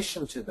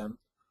information to them,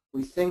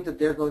 we think that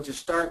they're going to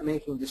start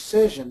making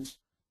decisions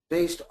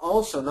based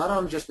also not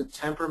on just the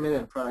temperament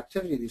and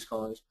productivity of these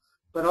colonies,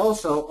 but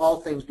also, all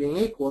things being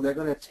equal, they're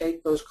going to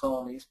take those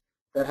colonies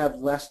that have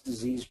less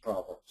disease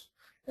problems.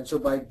 And so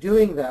by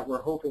doing that,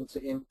 we're hoping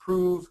to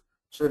improve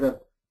sort of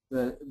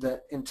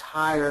the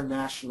entire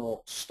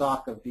national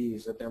stock of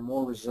bees, that they're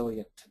more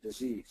resilient to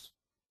disease.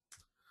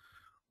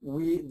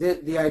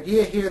 The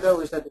idea here, though,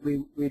 is that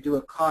we do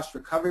a cost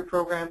recovery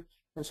program,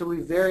 and so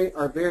we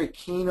are very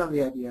keen on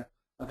the idea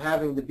of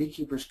having the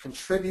beekeepers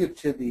contribute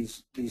to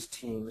these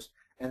teams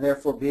and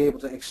therefore be able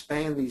to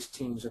expand these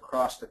teams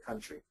across the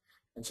country.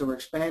 And so we're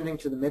expanding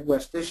to the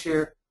Midwest this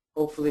year.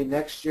 Hopefully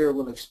next year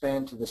we'll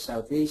expand to the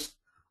Southeast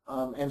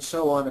and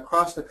so on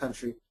across the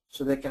country,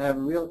 so they can have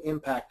a real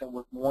impact and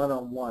work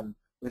one-on-one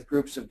with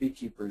groups of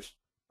beekeepers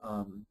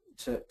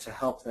to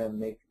help them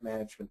make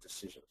management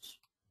decisions.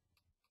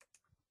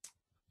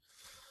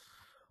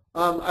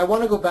 I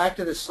want to go back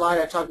to the slide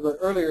I talked about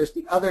earlier, is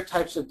the other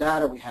types of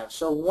data we have.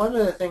 So one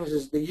of the things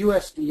is the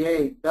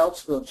USDA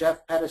Beltsville,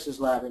 Jeff Pettis'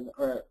 lab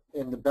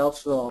in the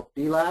Beltsville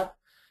Bee Lab,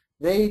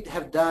 they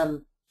have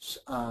done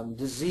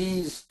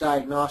disease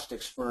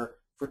diagnostics for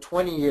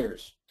 20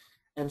 years.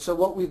 And so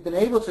what we've been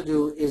able to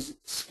do is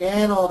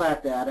scan all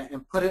that data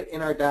and put it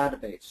in our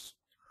database.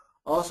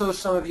 Also,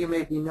 some of you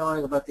may be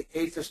knowing about the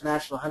APHIS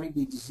National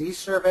Honeybee Disease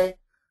Survey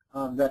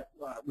that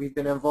we've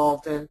been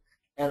involved in.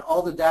 And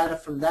all the data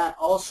from that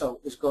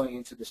also is going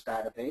into this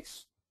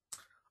database.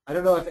 I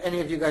don't know if any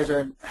of you guys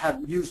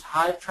have used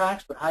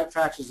HiveTrax, but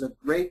HiveTrax is a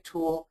great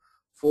tool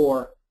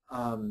for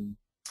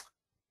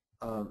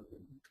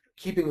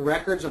keeping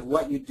records of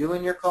what you do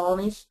in your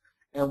colonies.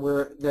 And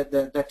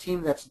the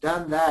team that's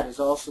done that is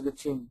also the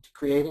team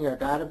creating our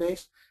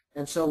database.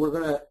 And so we're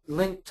going to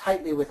link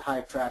tightly with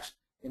HiveTrax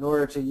in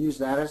order to use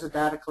that as a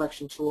data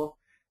collection tool.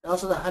 And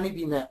also the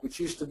Honeybee Net, which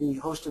used to be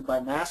hosted by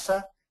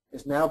NASA,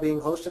 is now being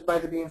hosted by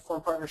the Bee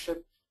Informed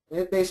Partnership. And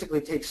it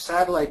basically takes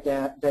satellite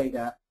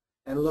data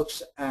and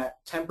looks at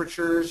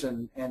temperatures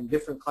and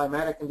different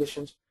climatic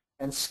conditions,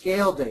 and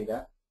scale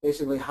data,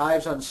 basically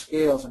hives on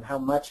scales and how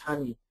much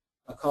honey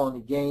a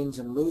colony gains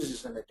and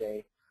loses in a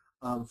day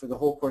for the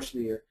whole course of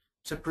the year,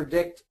 to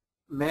predict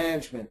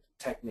management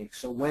techniques.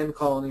 So when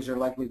colonies are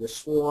likely to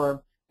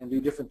swarm and do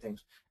different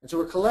things. And so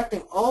we're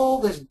collecting all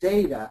this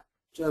data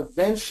to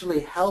eventually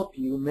help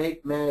you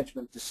make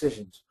management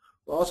decisions.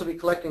 We'll also be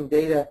collecting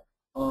data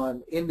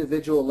on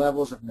individual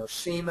levels of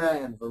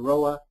nosema and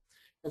varroa.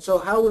 And so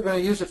how we're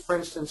going to use it, for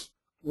instance,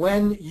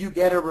 when you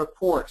get a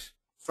report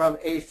from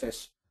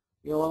APHIS,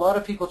 a lot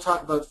of people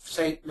talk about,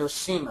 say,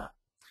 nosema.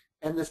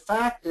 And the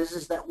fact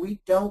is that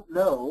we don't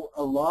know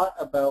a lot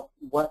about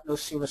what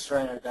Nosema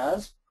cerana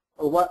does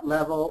or what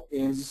level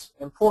is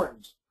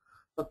important.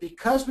 But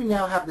because we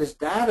now have this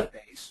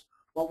database,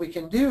 what we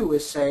can do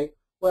is say,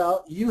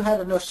 well, you had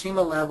a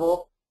nosema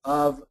level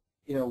of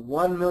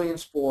 1 million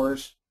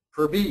spores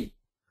per bee.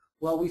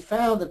 Well, we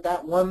found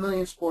that 1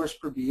 million spores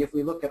per bee, if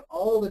we look at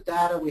all the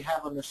data we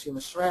have on Nosema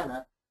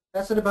cerana,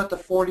 that's at about the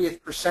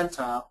 40th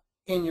percentile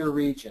in your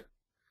region.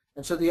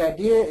 And so the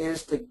idea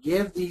is to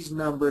give these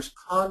numbers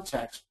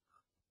context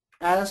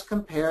as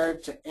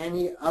compared to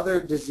any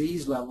other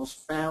disease levels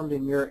found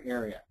in your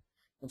area.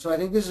 And so I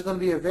think this is going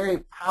to be a very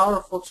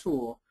powerful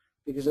tool,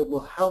 because it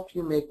will help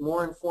you make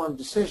more informed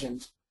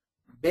decisions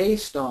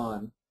based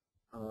on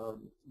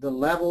the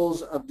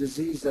levels of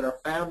disease that are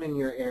found in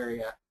your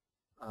area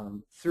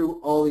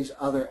through all these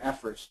other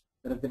efforts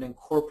that have been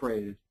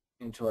incorporated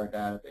into our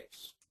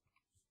database.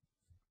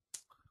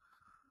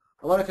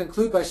 I want to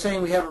conclude by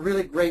saying we have a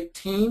really great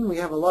team. We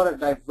have a lot of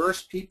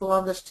diverse people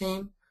on this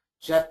team.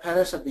 Jeff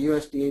Pettis at the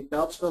USDA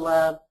Beltsville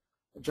Lab,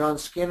 John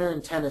Skinner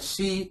in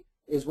Tennessee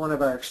is one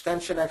of our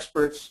extension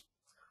experts.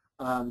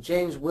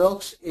 James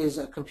Wilkes is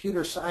a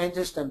computer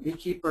scientist and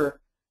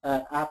beekeeper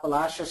at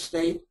Appalachia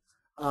State,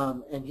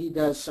 and he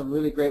does some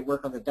really great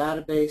work on the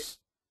database.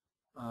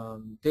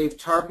 Dave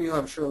Tarpey,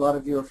 I'm sure a lot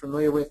of you are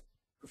familiar with,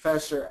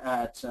 professor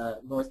at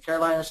North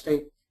Carolina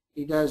State.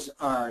 He does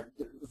our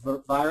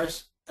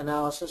virus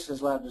analysis.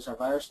 His lab does our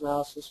virus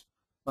analysis.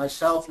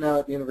 Myself now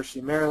at the University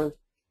of Maryland.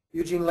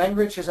 Eugene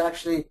Lengrich is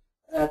actually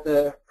at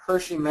the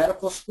Hershey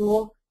Medical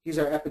School. He's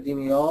our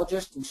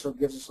epidemiologist, and so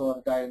gives us a lot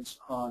of guidance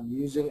on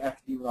using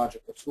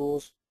epidemiological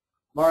tools.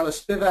 Marla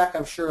Spivak,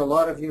 I'm sure a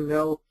lot of you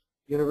know,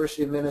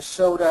 University of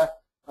Minnesota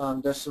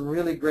does some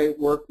really great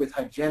work with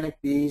hygienic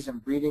bees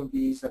and breeding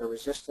bees that are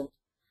resistant.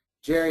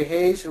 Jerry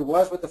Hayes, who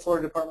was with the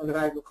Florida Department of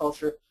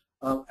Agriculture,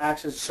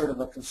 acts as sort of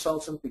a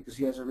consultant because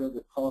he has a real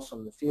good pulse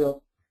on the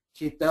field.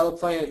 Keith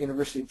Delaplane at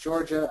University of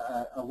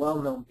Georgia, a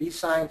well-known bee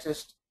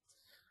scientist.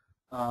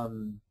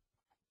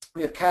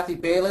 We have Kathy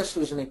Bayless,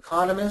 who's an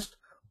economist.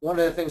 One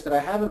of the things that I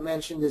haven't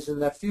mentioned is in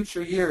the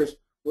future years,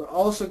 we're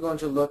also going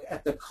to look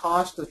at the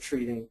cost of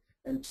treating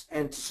and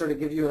to sort of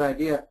give you an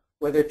idea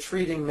whether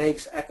treating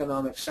makes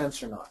economic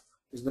sense or not.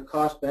 Is the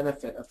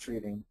cost-benefit of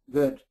treating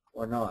good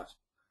or not?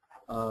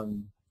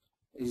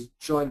 He's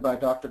joined by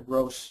Dr.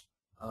 Gross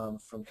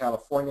from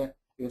California.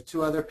 We have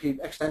two other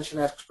extension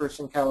experts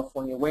in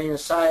California, Wayne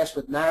Asias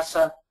with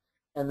NASA,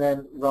 and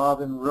then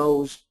Robin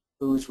Rose,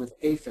 who's with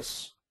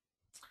APHIS.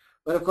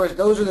 But of course,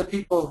 those are the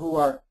people who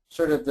are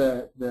sort of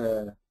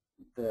the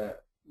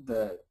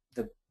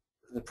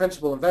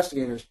principal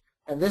investigators,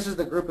 and this is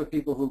the group of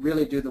people who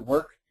really do the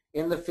work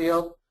in the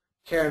field.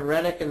 Karen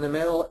Rennick in the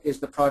middle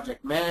is the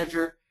project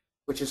manager,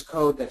 which is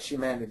code that she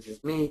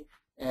manages me,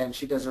 and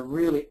she does a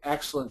really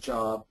excellent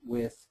job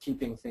with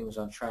keeping things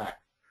on track.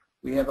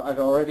 I've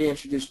already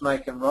introduced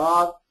Mike and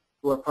Rob,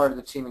 who are part of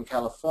the team in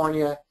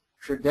California.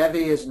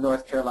 Devi is in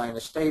North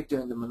Carolina State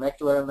doing the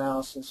molecular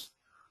analysis.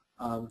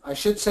 I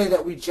should say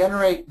that we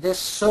generate this,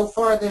 so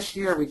far this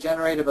year, we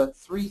generate about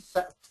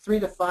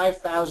 3,000 to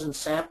 5,000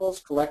 samples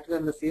collected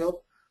in the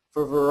field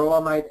for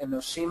varroa mite and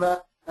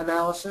nosema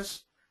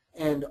analysis.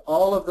 And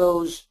all of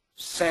those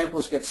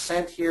samples get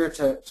sent here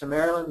to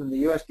Maryland in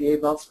the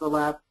USDA Beltsville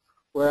lab,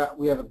 where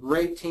we have a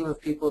great team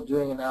of people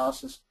doing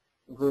analysis,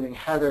 including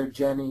Heather,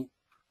 Jenny,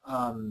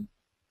 and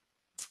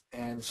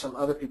some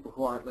other people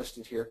who aren't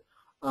listed here.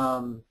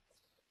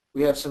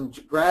 We have some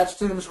grad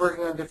students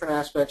working on different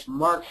aspects.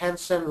 Mark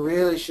Henson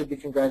really should be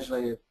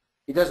congratulated.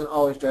 He doesn't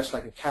always dress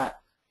like a cat,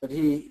 but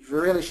he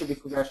really should be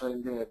congratulated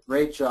on doing a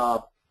great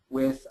job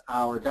with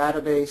our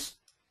database.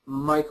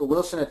 Michael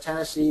Wilson at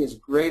Tennessee is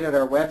great at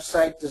our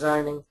website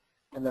designing,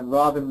 and then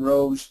Robin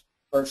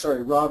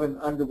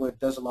Underwood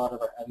does a lot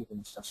of our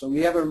editing stuff. So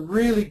we have a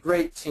really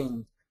great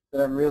team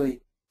that I'm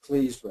really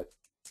pleased with.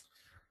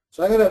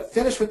 So I'm going to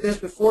finish with this.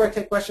 Before I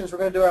take questions, we're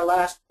going to do our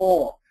last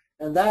poll.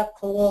 And that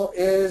poll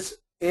is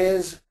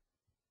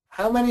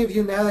how many of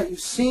you, now that you've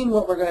seen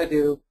what we're going to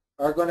do,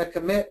 are going to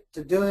commit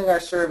to doing our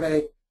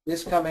survey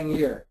this coming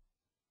year?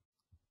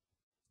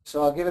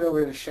 So I'll give it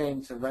over to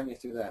Shane to run you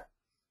through that.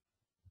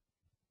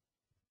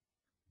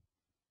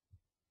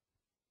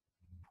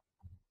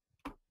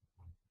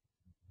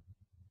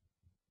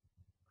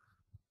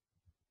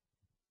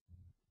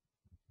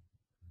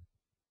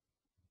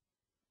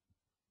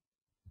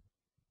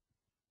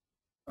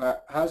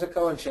 How's it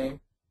going, Shane?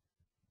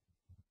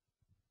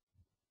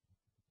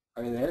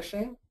 Are you there,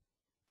 Shane?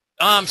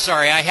 I'm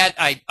sorry.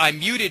 I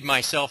muted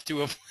myself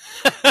to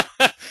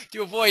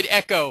to avoid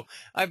echo.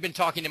 I've been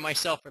talking to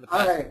myself for the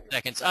past few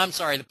seconds. I'm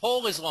sorry. The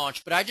poll is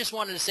launched, but I just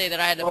wanted to say that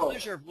I had the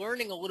pleasure of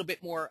learning a little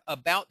bit more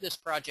about this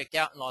project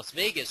out in Las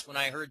Vegas when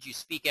I heard you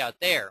speak out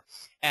there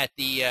at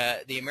the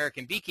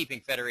American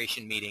Beekeeping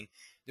Federation meeting.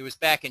 It was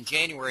back in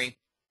January,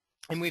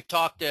 and we've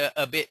talked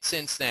a bit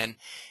since then.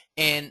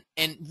 And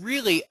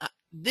really,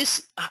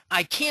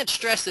 I can't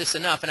stress this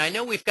enough, and I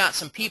know we've got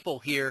some people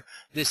here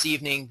this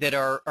evening that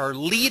are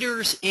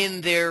leaders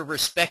in their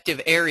respective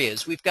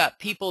areas. We've got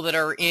people that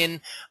are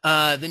in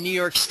the New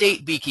York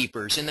State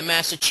beekeepers, in the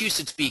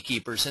Massachusetts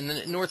beekeepers, and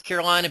the North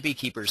Carolina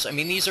beekeepers. I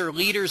mean, these are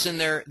leaders in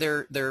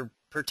their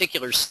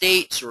particular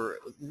states or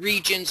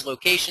regions,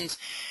 locations.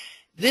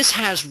 This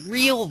has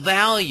real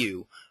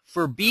value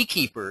for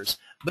beekeepers,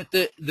 but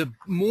the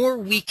more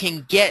we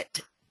can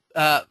get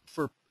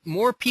for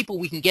more people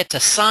we can get to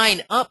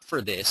sign up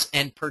for this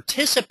and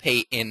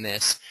participate in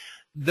this,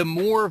 the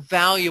more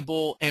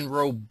valuable and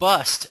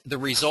robust the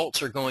results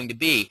are going to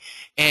be.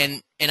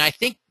 And I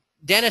think,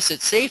 Dennis,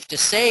 it's safe to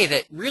say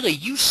that really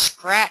you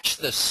scratch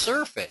the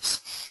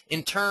surface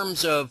in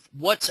terms of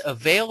what's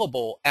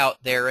available out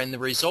there and the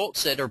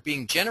results that are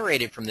being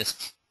generated from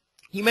this.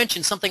 You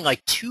mentioned something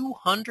like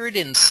 200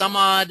 and some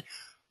odd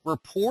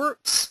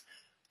reports.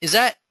 Is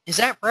that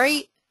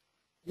right?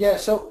 Yeah,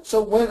 so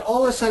when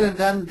all is said and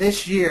done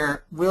this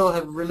year, we'll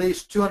have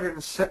released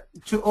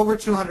over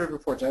 200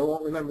 reports. I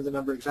won't remember the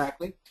number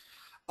exactly.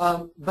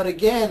 But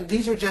again,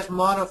 these are just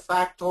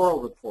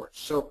monofactorial reports.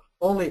 So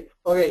only,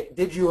 okay,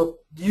 did you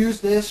use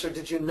this or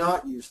did you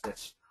not use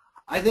this?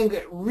 I think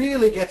it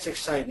really gets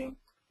exciting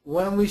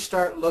when we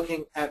start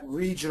looking at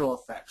regional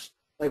effects.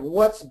 Like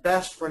what's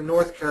best for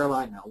North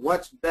Carolina?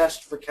 What's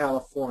best for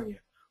California?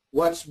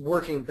 What's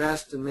working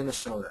best in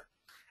Minnesota?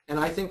 And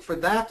I think for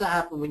that to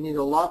happen, we need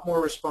a lot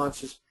more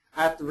responses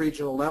at the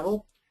regional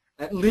level,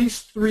 at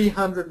least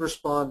 300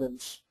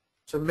 respondents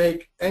to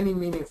make any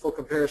meaningful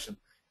comparison.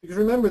 Because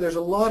remember, there's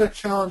a lot of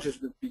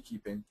challenges with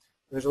beekeeping.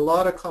 There's a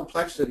lot of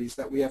complexities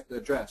that we have to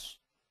address.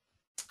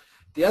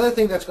 The other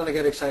thing that's going to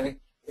get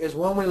exciting is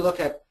when we look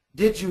at,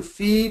 did you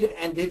feed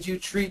and did you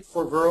treat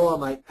for varroa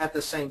mite at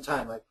the same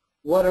time? Like,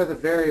 what are the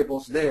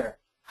variables there?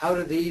 How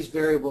do these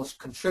variables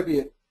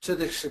contribute to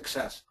the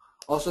success?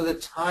 Also the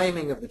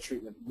timing of the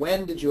treatment.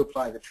 When did you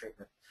apply the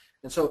treatment?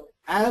 And so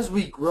as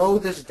we grow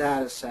this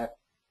data set,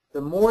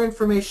 the more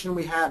information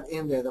we have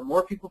in there, the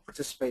more people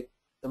participate,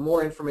 the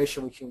more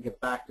information we can get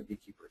back to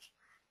beekeepers.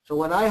 So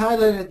when I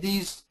highlighted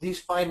these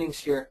findings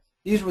here,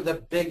 these were the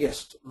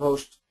biggest,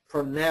 most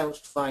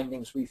pronounced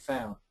findings we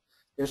found.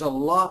 There's a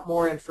lot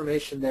more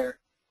information there,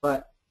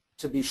 but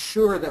to be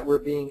sure that we're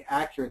being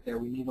accurate there,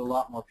 we need a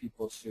lot more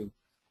people to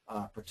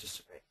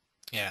participate.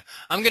 Yeah,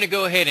 I'm going to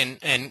go ahead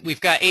and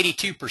we've got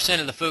 82%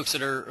 of the folks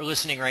that are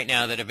listening right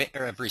now that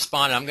have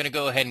responded. I'm going to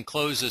go ahead and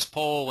close this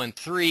poll in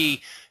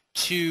 3,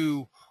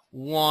 2,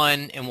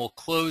 1, and we'll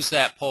close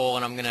that poll,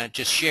 and I'm going to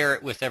just share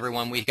it with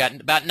everyone. We've got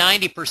about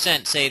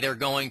 90% say they're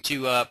going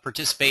to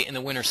participate in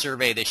the winter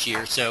survey this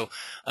year. So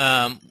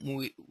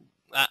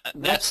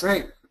that's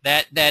great.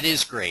 That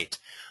is great.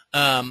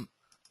 One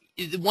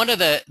of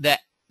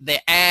the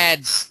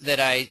ads that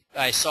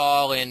I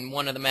saw in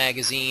one of the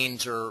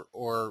magazines,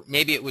 or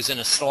maybe it was in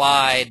a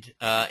slide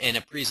in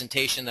a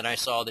presentation that I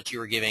saw that you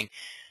were giving,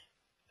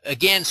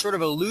 again sort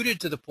of alluded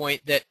to the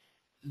point that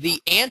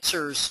the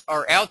answers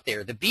are out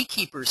there. The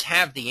beekeepers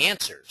have the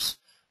answers,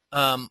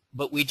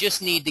 but we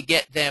just need to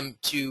get them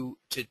to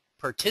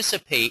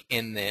participate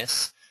in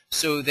this,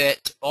 so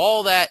that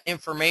all that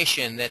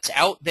information that's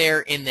out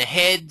there in the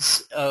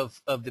heads of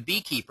the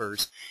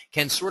beekeepers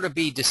can sort of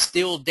be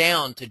distilled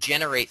down to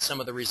generate some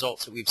of the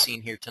results that we've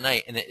seen here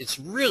tonight. And it's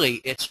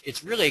really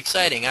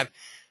exciting.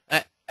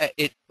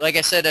 Like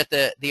I said at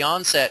the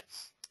onset,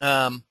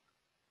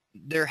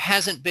 there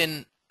hasn't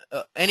been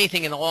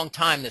anything in a long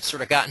time that's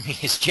sort of gotten me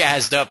as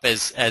jazzed up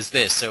as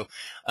this. So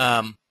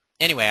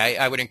anyway,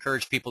 I would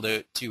encourage people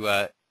to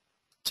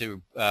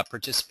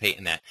participate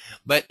in that.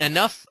 But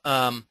enough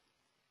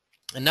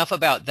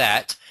about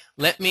that.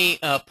 Let me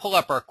pull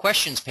up our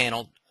questions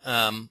panel,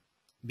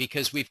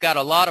 because we've got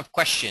a lot of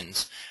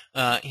questions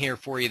here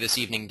for you this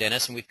evening,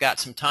 Dennis, and we've got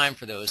some time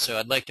for those, so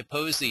I'd like to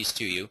pose these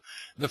to you.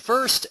 The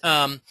first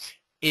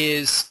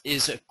is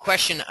a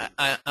question.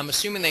 I'm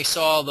assuming they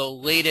saw the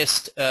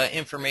latest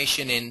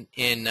information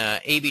in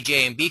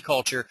ABJ and bee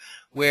culture,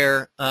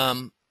 where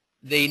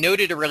they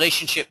noted a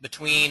relationship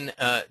between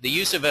the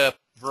use of a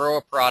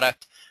Varroa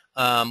product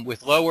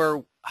with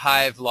lower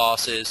hive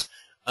losses.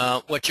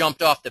 What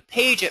jumped off the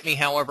page at me,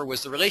 however,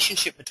 was the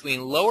relationship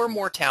between lower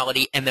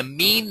mortality and the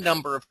mean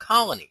number of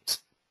colonies.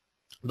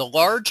 The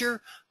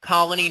larger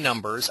colony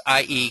numbers,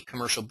 i.e.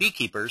 commercial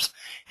beekeepers,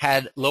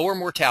 had lower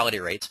mortality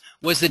rates.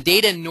 Was the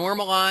data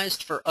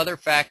normalized for other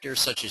factors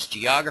such as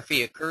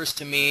geography? It occurs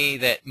to me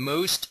that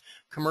most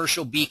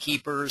commercial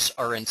beekeepers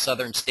are in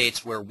southern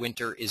states where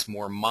winter is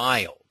more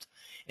mild.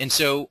 And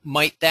so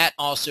might that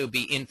also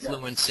be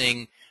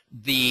influencing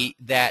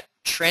that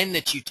trend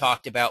that you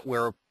talked about,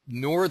 where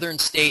northern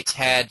states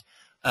had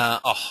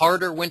a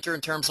harder winter in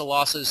terms of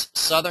losses,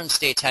 southern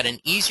states had an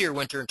easier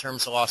winter in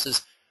terms of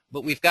losses,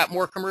 but we've got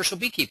more commercial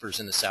beekeepers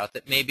in the south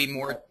that may be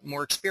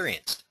more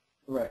experienced.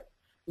 Right.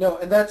 No,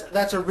 and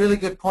that's a really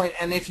good point.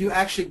 And if you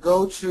actually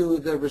go to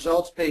the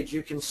results page,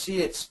 you can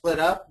see it split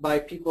up by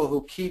people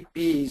who keep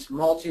bees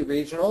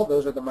multi-regional.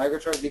 Those are the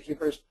migratory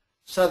beekeepers,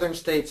 southern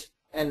states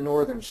and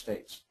northern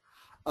states.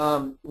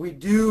 We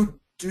do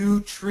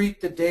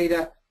treat the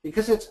data,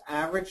 because it's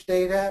average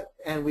data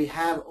and we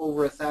have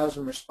over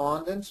 1,000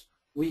 respondents.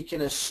 We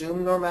can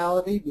assume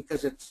normality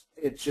because it's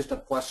just a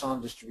Poisson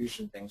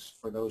distribution things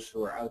for those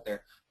who are out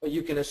there. But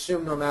you can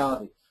assume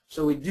normality.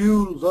 So we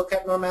do look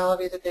at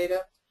normality of the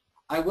data.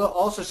 I will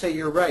also say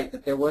you're right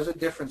that there was a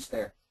difference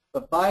there.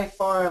 But by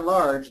far and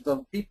large,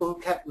 the people who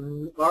kept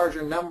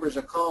larger numbers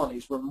of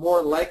colonies were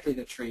more likely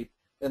to treat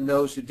than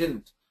those who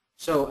didn't.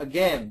 So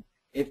again,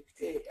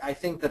 I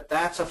think that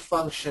that's a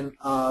function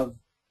of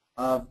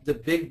the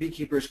big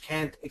beekeepers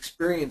can't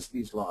experience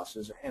these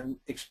losses, and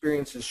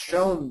experience has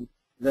shown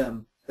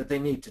them that they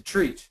need to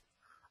treat.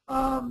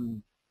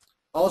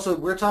 Also,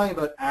 we're talking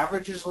about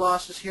averages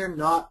losses here,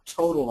 not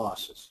total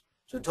losses.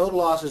 So total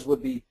losses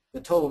would be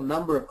the total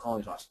number of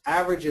colonies lost.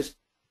 Averages,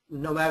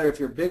 no matter if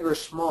you're big or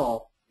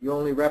small, you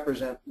only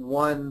represent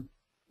one.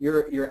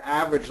 Your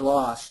average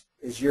loss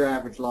is your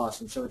average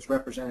loss, and so it's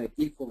represented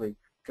equally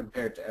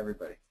compared to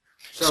everybody.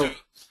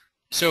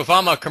 So if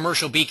I'm a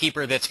commercial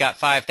beekeeper that's got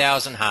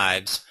 5,000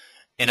 hives,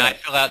 and I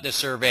fill out this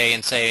survey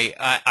and say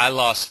I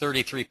lost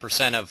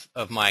 33%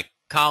 of my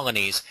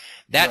colonies,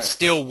 that's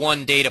still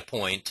one data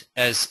point,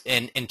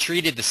 and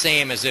treated the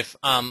same as if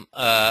I'm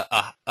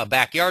a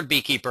backyard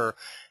beekeeper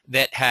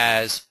that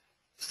has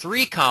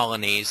 3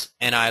 colonies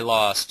and I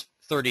lost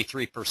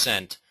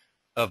 33%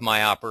 of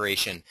my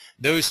operation.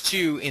 Those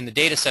two in the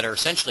data set are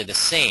essentially the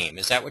same.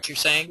 Is that what you're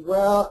saying?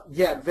 Well,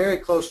 yeah, very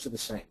close to the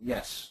same,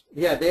 yes.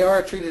 Yeah, they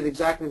are treated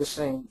exactly the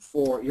same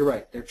you're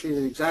right, they're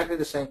treated exactly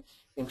the same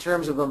in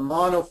terms of a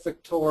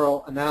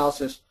monofactorial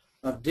analysis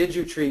of did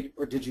you treat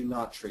or did you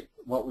not treat?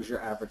 What was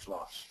your average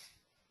loss?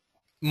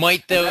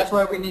 That's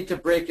why we need to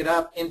break it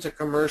up into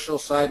commercial,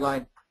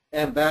 sideline,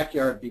 and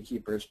backyard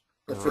beekeepers.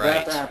 But for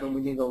that to happen, we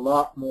need a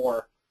lot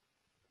more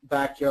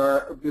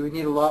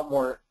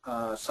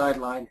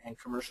sideline and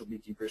commercial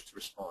beekeepers to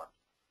respond.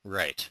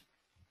 Right.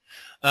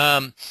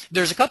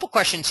 There's a couple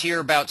questions here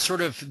about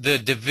sort of the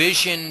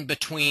division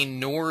between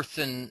north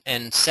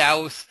and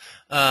south,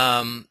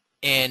 and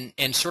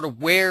sort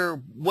of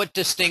what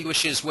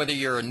distinguishes whether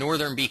you're a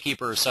northern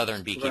beekeeper or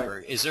southern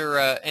beekeeper. Right. Is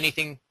there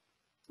anything?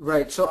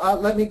 Right. So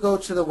let me go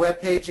to the web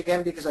page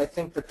again, because I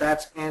think that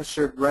that's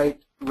answered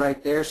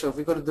right there. So if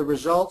we go to the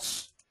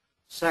results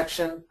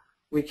section,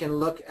 we can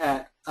look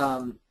at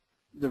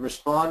the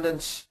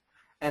respondents,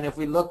 and if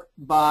we look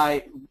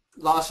by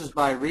losses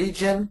by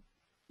region,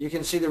 you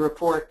can see the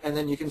report, and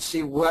then you can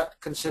see what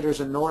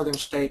considers a northern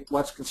state,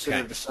 what's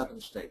considered a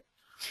southern state.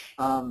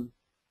 And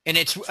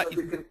it's so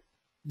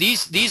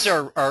these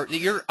are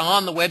you're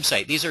on the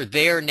website. These are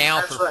there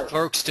now for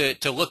folks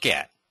to look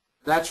at.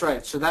 That's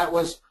right.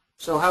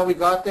 So how we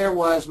got there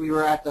was we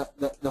were at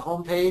the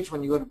home page.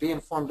 When you go to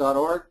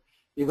beinformed.org,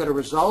 you go to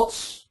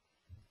results,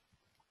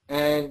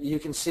 and you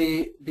can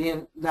see Bee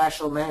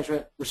National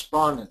Management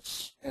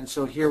respondents. And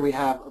so here we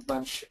have a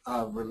bunch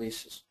of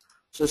releases.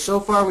 So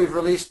far we've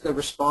released the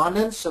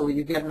respondents, so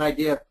you get an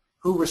idea of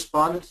who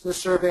responded to the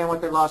survey and what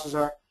their losses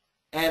are,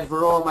 and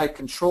varroa mite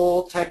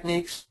control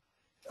techniques.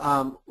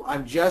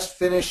 I'm just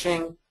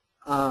finishing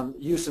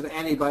use of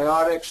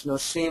antibiotics,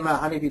 nosema,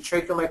 honeybee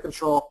trachea mite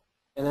control,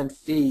 and then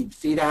feed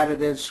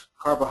additives,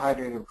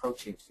 carbohydrate, and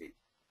protein feed.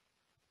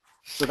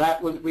 So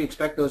we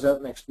expect those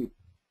out next week.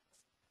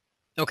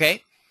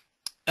 Okay.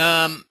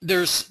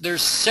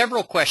 There's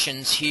several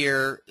questions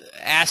here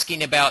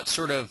asking about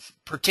sort of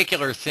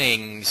particular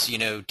things. You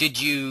know,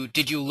 did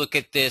you look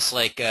at this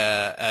like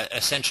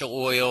essential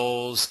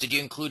oils? Did you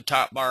include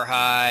top bar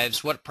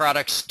hives? What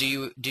products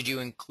did you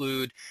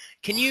include?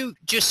 Can you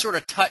just sort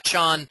of touch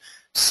on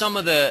some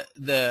of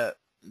the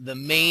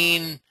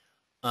main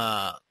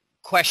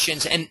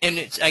questions? And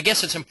I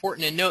guess it's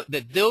important to note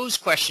that those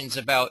questions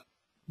about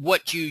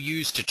what you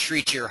use to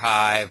treat your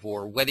hive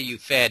or whether you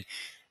fed,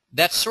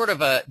 that's sort of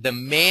the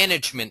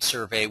management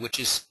survey, which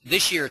is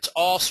this year it's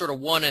all sort of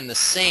one and the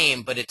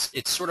same, but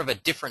it's sort of a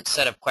different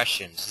set of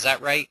questions. Is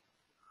that right?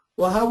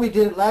 Well, how we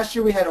did it last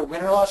year, we had a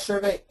winter loss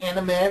survey and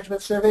a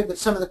management survey, but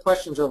some of the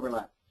questions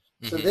overlap.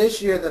 So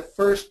this year,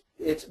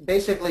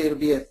 it'll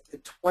be a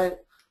 20.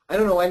 I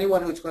don't know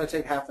anyone who's going to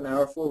take half an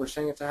hour for. We're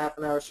saying it's a half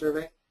an hour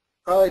survey.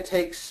 Probably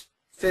takes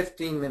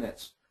 15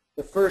 minutes.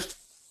 The first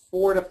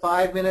 4 to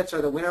 5 minutes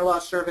are the winter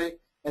loss survey.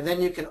 And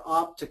then you can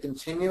opt to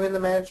continue in the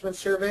management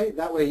survey.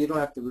 That way you don't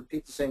have to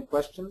repeat the same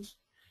questions.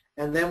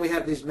 And then we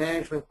have these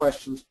management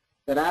questions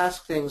that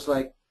ask things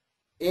like,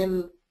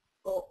 in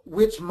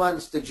which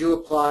months did you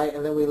apply?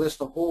 And then we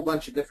list a whole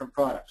bunch of different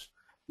products.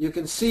 You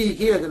can see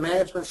here the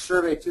management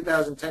survey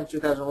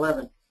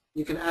 2010-2011.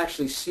 You can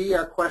actually see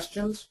our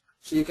questions.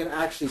 So you can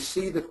actually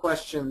see the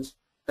questions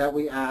that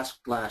we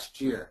asked last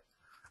year.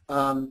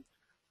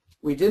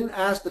 We didn't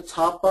ask the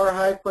top bar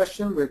hive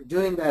question. We're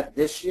doing that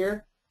this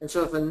year. And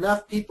so if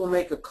enough people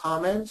make a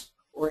comment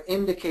or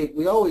indicate,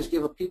 we always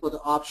give people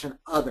the option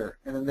other,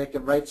 and then they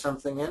can write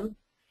something in.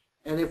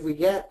 And if we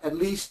get at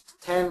least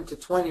 10 to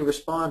 20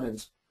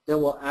 respondents,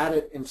 then we'll add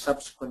it in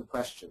subsequent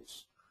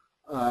questions,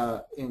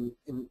 in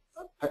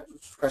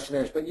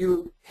questionnaires. But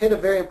you hit a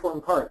very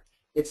important part.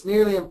 It's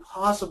nearly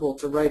impossible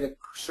to write a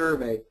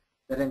survey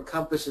that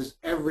encompasses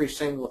every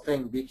single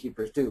thing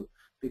beekeepers do,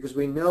 because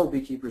we know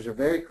beekeepers are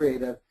very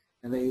creative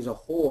and they use a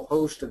whole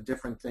host of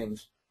different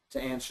things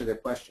to answer their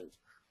questions.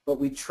 But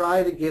we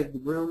try to give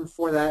room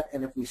for that,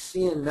 and if we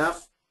see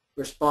enough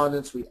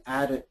respondents, we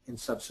add it in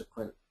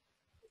subsequent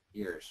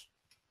years.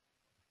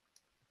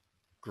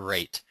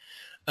 Great.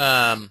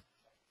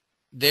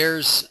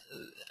 There's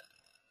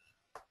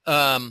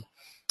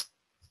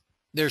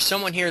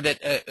someone here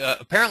that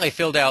apparently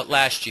filled out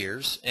last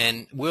year's,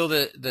 and will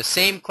the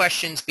same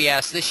questions be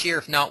asked this year?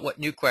 If not, what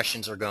new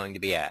questions are going to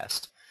be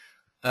asked?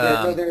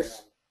 Go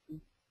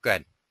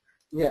ahead.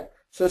 Yeah,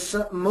 so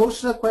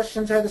most of the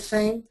questions are the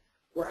same.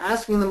 We're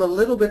asking them a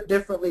little bit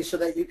differently so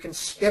that you can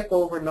skip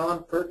over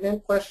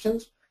non-pertinent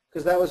questions,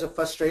 because that was a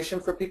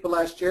frustration for people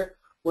last year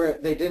where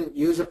they didn't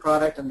use a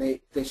product and they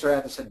started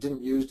out and said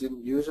didn't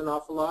use an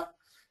awful lot.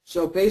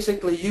 So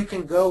basically you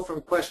can go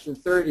from question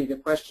 30 to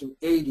question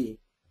 80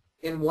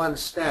 in one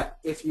step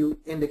if you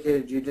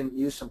indicated you didn't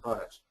use some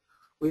products.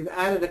 We've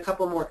added a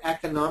couple more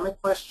economic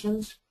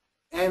questions,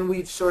 and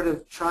we've sort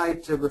of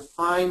tried to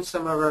refine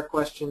some of our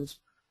questions.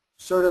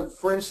 Sort of,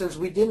 for instance,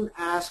 we didn't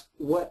ask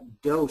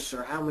what dose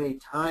or how many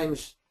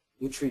times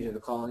you treated a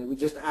colony. We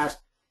just asked,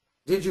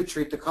 did you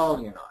treat the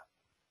colony or not?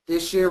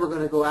 This year we're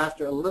going to go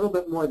after a little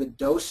bit more the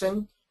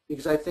dosing,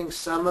 because I think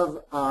some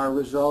of our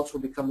results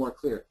will become more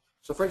clear.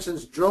 So for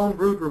instance, drone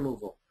brood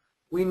removal.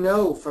 We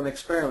know from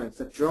experiments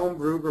that drone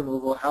brood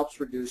removal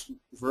helps reduce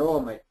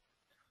varroa mite,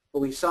 but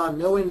we saw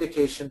no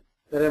indication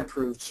that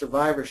improved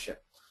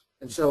survivorship.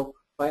 And so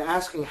by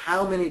asking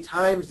how many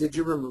times did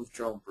you remove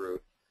drone brood,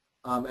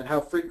 and how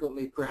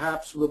frequently,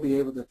 perhaps we'll be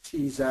able to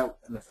tease out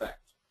an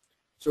effect.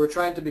 So we're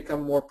trying to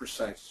become more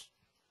precise.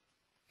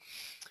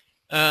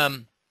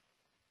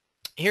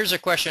 Here's a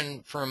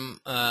question from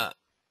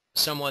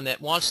someone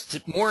that wants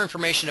more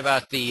information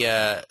about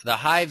the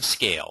hive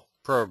scale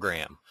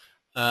program.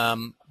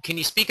 can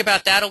you speak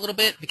about that a little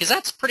bit? Because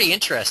that's pretty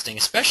interesting,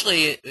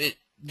 especially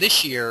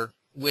this year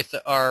with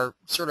our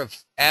sort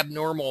of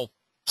abnormal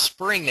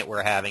spring that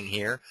we're having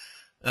here.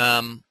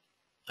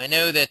 I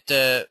know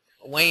that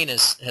Wayne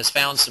has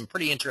found some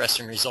pretty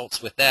interesting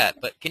results with that,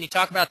 but can you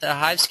talk about the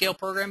hive scale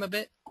program a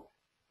bit?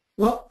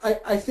 Well,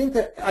 I think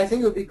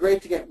it would be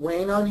great to get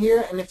Wayne on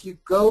here, and if you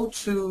go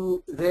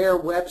to their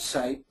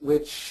website,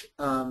 which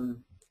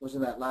was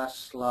in that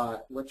last slide,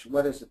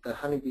 what is it? The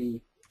honeybee.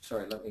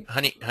 Sorry, let me.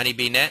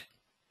 Honeybee net.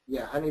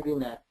 Yeah, honeybee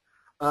net.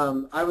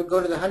 I would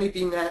go to the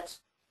honeybee net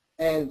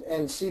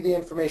and see the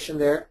information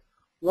there.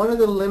 One of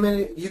the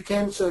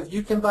limited so if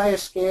you can buy a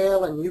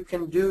scale and you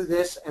can do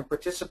this and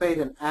participate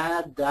and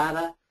add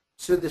data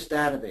to this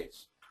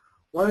database.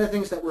 One of the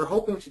things that we're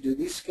hoping to do,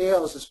 these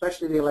scales,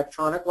 especially the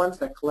electronic ones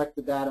that collect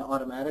the data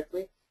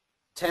automatically,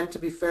 tend to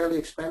be fairly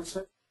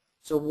expensive.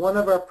 So one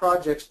of our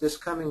projects this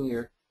coming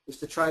year is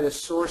to try to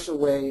source a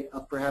way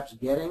of perhaps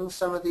getting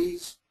some of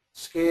these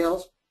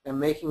scales and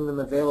making them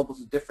available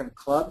to different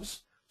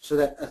clubs so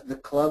that the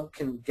club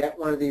can get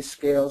one of these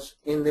scales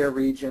in their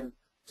region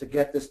to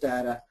get this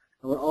data.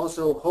 And we're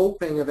also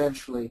hoping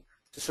eventually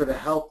to sort of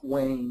help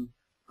Wayne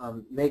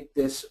make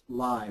this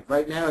live.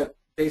 Right now it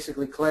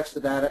basically collects the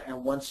data,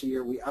 and once a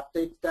year we update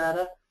the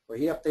data, or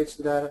he updates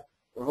the data.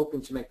 We're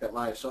hoping to make that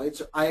live. So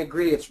I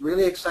agree, it's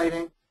really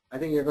exciting. I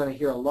think you're going to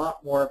hear a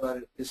lot more about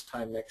it this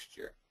time next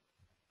year.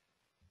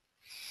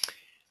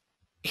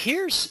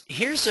 Here's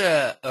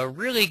a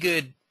really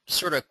good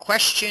sort of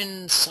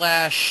question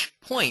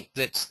 / point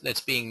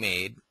that's being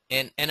made,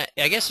 and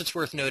I guess it's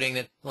worth noting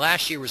that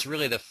last year was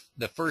really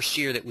the first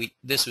year that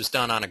this was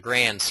done on a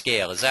grand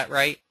scale. Is that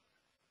right?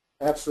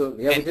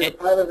 Absolutely. Yeah, we did a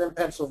pilot in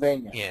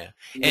Pennsylvania. Yeah,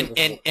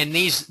 and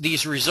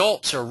these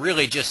results are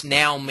really just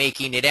now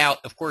making it out.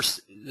 Of course,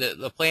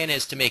 the plan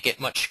is to make it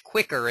much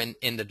quicker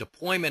in the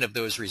deployment of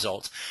those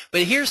results.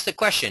 But here's the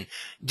question: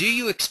 do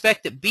you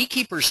expect that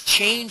beekeepers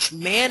change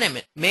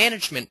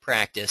management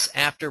practice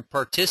after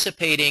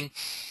participating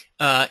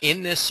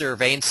in this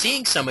survey and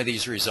seeing some of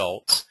these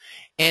results?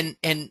 And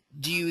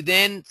do you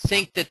then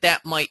think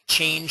that might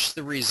change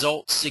the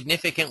results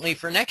significantly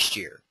for next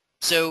year?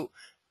 So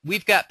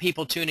we've got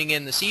people tuning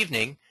in this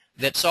evening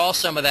that saw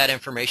some of that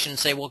information and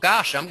say, well,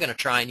 gosh, I'm going to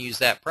try and use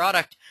that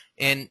product.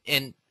 And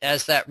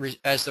as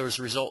those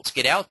results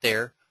get out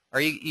there,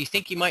 you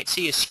think you might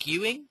see a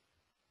skewing?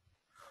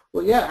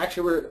 Well, yeah,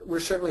 actually, we're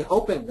certainly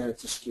hoping that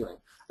it's a skewing.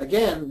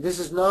 Again,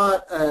 it's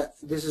not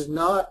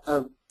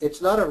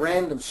a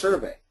random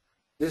survey.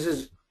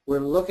 We're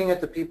looking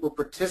at the people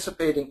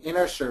participating in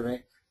our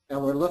survey,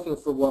 and we're looking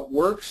for what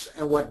works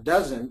and what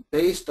doesn't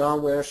based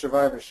on their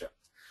survivorship.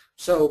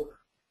 So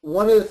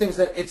one of the things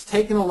that it's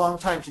taken a long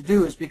time to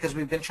do is because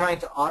we've been trying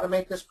to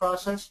automate this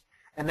process,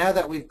 and now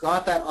that we've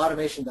got that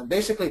automation done,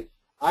 basically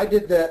I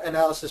did the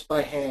analysis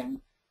by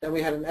hand, then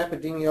we had an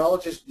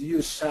epidemiologist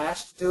use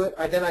SAS to do it.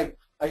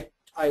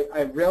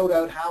 I wrote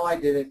out how I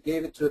did it,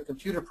 gave it to a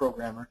computer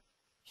programmer.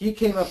 He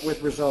came up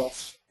with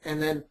results,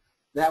 and then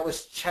that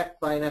was checked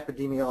by an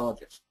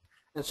epidemiologist.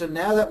 And so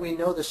now that we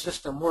know the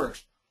system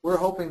works, we're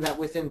hoping that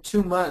within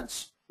 2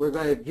 months we're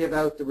going to give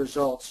out the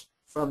results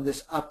from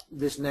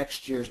this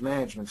next year's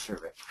management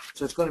survey.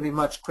 So it's going to be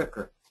much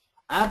quicker.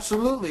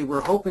 Absolutely,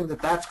 we're hoping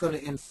that that's going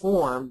to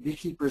inform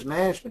beekeepers'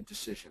 management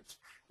decisions.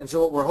 And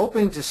so what we're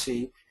hoping to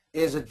see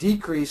is a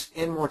decrease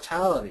in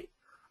mortality.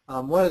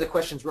 One of the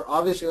questions we're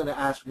obviously going to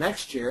ask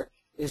next year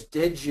is,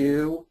 did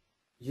you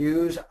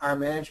use our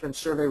management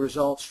survey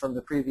results from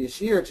the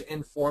previous year to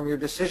inform your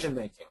decision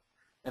making?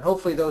 And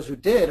hopefully those who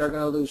did are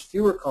going to lose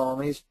fewer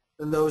colonies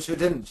than those who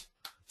didn't.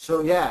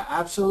 So yeah,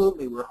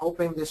 absolutely, we're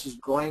hoping this is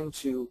going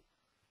to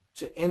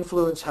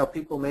influence how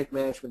people make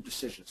management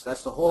decisions.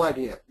 That's the whole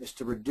idea, is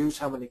to reduce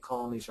how many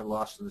colonies are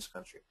lost in this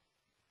country.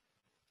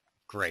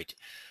 Great.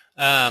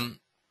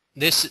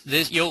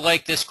 You'll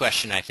like this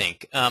question, I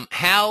think.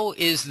 How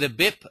is the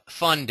BIP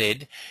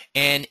funded,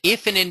 and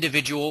if an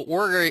individual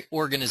or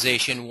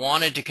organization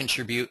wanted to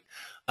contribute,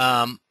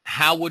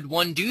 how would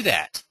one do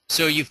that?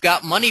 So you've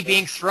got money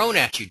being thrown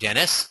at you,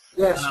 Dennis.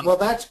 Yes, well,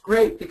 that's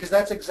great, because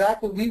that's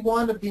exactly, we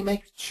want to be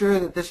making sure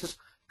that this is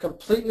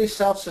completely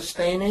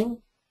self-sustaining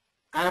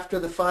after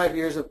the 5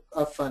 years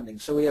of funding.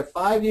 So we have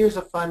 5 years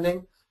of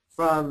funding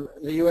from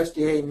the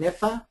USDA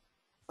NIFA,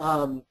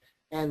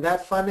 and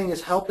that funding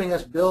is helping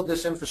us build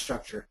this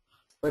infrastructure.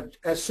 But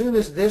as soon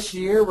as this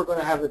year, we're going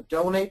to have a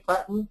donate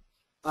button.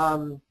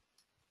 Oh,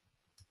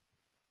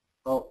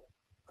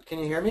 can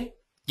you hear me?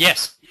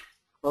 Yes.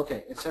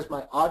 Okay, it says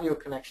my audio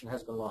connection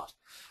has been lost.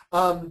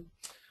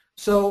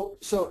 So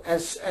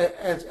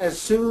as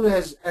soon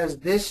as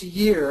this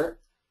year,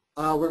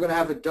 we're going to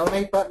have a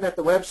donate button at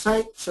the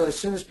website. So as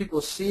soon as people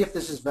see if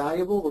this is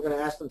valuable, we're going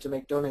to ask them to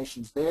make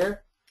donations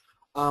there.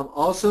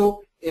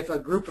 Also, if a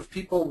group of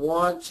people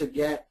want to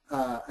get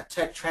a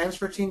tech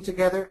transfer team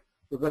together,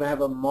 we're going to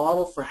have a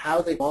model for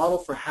how they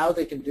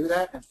can do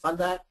that and fund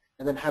that,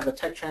 and then have a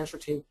tech transfer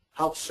team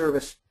help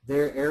service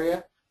their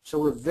area. So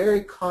we're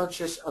very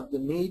conscious of the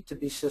need to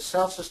be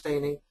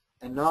self-sustaining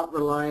and not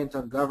reliant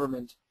on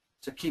government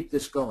to keep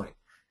this going.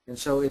 And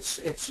so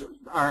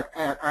our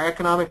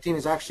economic team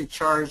is actually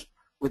charged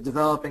with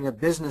developing a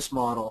business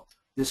model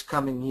this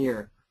coming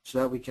year so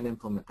that we can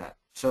implement that.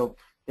 So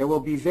it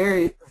will be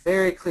very,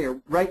 very clear.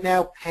 Right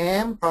now,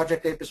 PAM,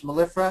 Project Apis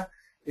mellifera,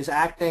 is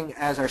acting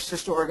as our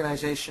sister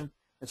organization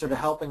and sort of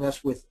helping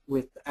us with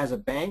as a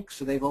bank.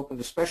 So they've opened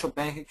a special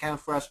bank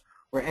account for us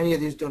where any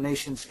of these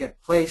donations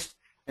get placed,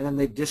 and then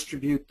they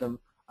distribute them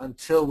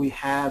until we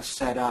have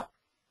set up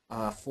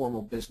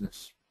formal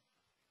business.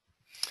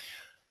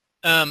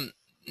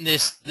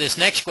 This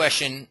next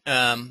question,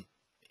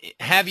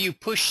 have you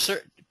pushed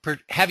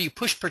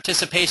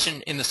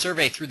participation in the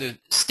survey through the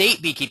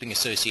state beekeeping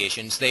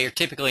associations? They are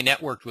typically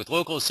networked with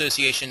local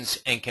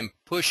associations and can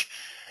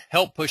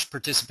help push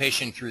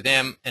participation through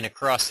them and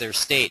across their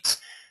states.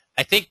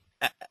 I think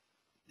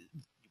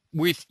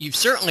you've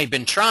certainly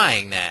been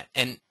trying that,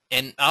 and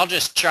I'll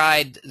just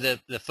chide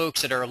the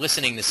folks that are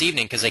listening this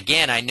evening, because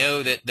again, I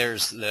know that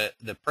there's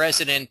the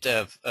president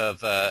of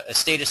a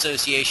state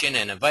association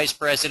and a vice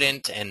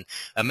president and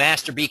a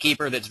master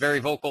beekeeper that's very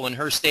vocal in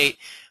her state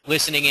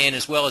listening in,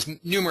 as well as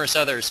numerous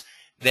others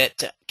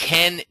that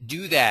can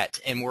do that,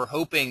 and we're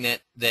hoping that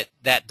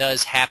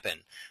does happen.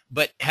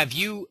 But have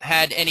you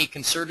had any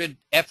concerted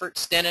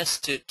efforts, Dennis,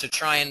 to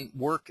try and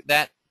work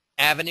that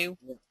avenue?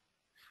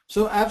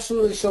 So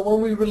absolutely. So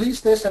when we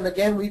release this, and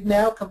again, we've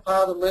now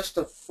compiled a list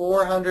of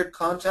 400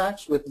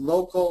 contacts with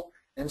local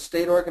and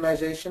state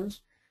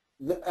organizations.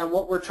 And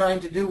what we're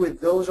trying to do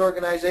with those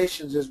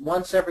organizations is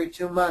once every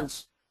 2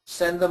 months,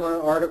 send them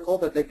an article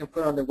that they can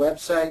put on their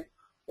website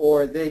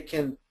or they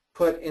can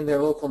put in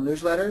their local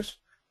newsletters.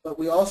 But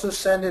we also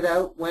send it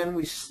out when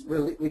we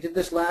did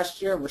this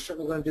last year, and we're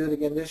certainly going to do it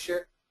again this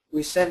year.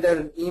 We send out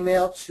an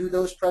email to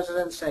those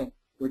presidents saying,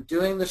 we're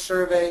doing the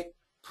survey.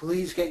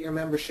 Please get your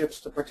memberships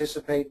to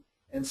participate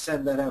and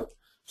send that out.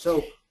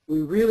 So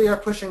we really are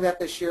pushing that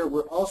this year.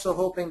 We're also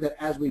hoping that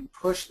as we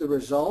push the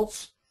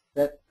results,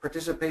 that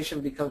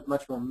participation becomes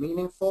much more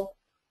meaningful.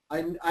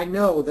 I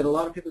know that a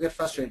lot of people get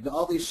frustrated.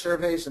 All these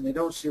surveys and they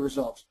don't see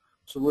results.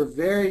 So we're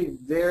very,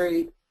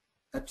 very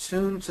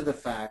attuned to the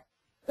fact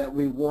that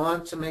we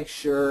want to make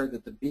sure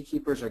that the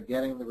beekeepers are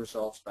getting the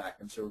results back.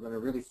 And so we're going to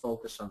really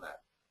focus on that.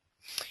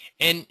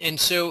 And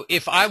so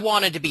if I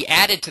wanted to be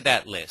added to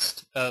that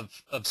list of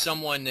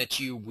someone that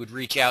you would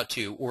reach out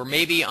to, or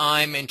maybe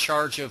I'm in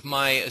charge of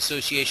my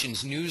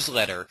association's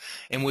newsletter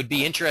and would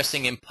be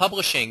interested in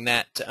publishing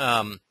that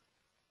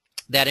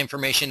that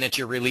information that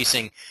you're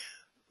releasing,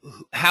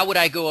 how would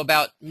I go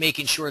about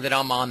making sure that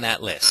I'm on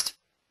that list?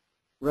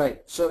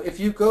 Right. So if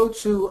you go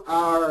to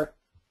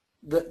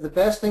the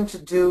best thing to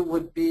do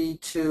would be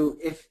to,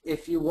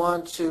 if you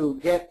want to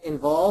get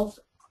involved,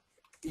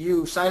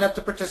 you sign up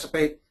to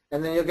participate,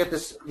 and then you'll get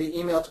the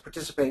email to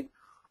participate.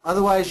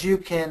 Otherwise, you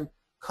can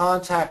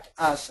contact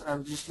us.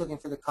 I'm just looking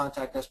for the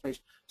contact us page.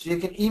 So you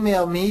can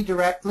email me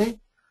directly,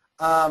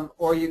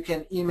 or you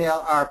can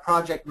email our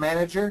project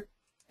manager.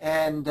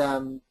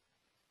 And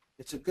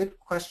it's a good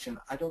question.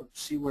 I don't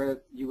see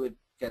where you would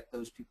get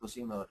those people's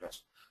email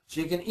address. So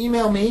you can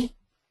email me,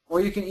 or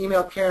you can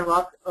email Karen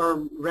Rock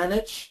or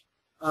Renich.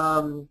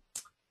 And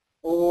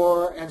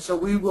so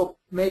we will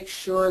make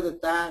sure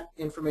that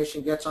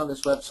information gets on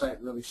this website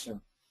really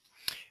soon.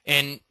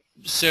 And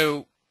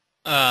so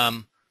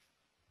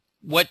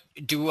what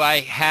do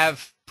I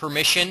have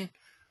permission?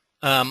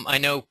 I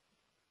know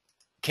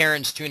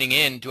Karen's tuning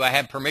in. Do I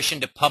have permission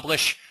to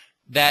publish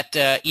that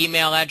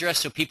email address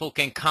so people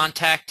can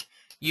contact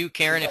you,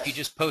 Karen? Yes. If you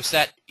just post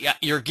that, yeah,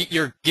 you're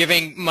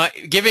giving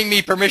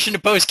me permission to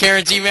post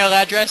Karen's email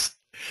address?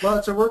 Well,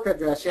 it's a work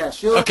address, yeah.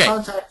 She'll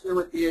contact you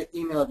with the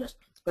email address.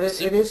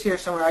 But it is here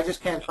somewhere. I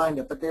just can't find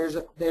it. But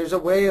there's a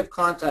way of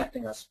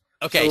contacting us.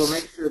 Okay. So we'll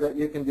make sure that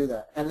you can do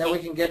that. And then we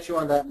can get you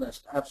on that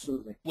list.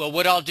 Absolutely. Well,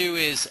 what I'll do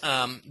is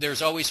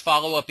there's always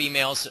follow-up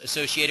emails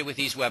associated with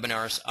these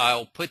webinars.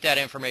 I'll put that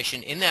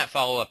information in that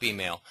follow-up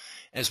email,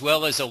 as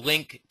well as a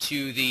link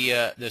to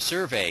the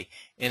survey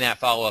in that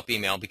follow-up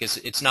email, because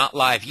it's not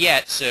live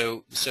yet,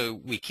 so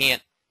you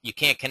can't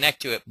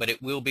connect to it, but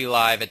it will be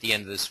live at the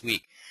end of this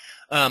week.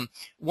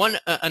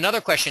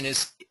 Another question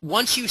is,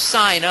 once you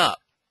sign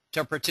up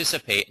to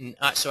participate, and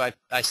so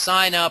I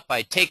sign up,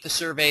 I take the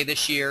survey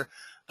this year,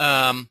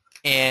 and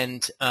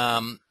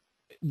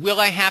will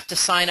I have to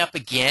sign up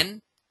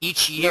again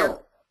each year?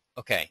 No.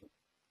 Okay.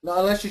 No,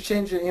 unless you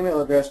change your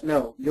email address,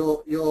 no.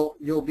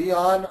 You'll be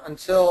on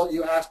until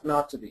you ask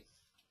not to be.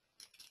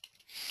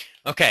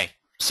 Okay.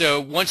 So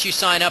once you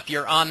sign up,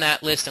 you're on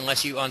that list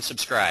unless you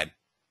unsubscribe.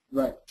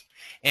 Right.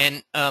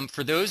 And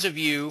for those of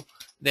you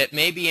that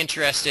may be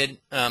interested,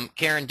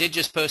 Karen did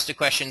just post a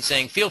question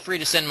saying, feel free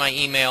to send my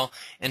email.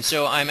 And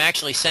so I'm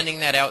actually sending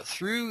that out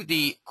through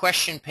the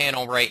question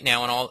panel right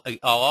now, and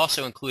I'll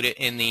also include it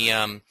in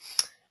the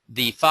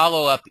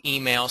follow-up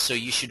email. So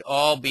you should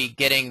all be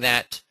getting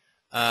that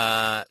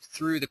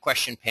through the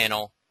question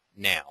panel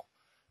now.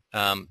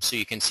 So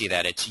you can see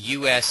that. It's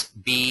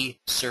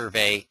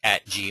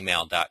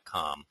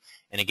usbsurvey@gmail.com.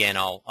 And again,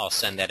 I'll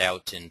send that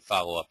out in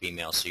follow-up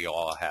email so you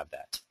all have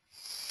that.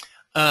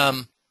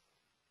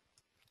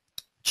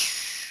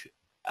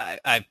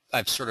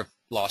 I've sort of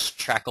lost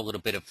track a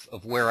little bit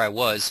of where I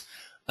was.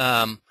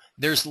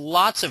 There's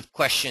lots of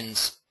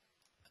questions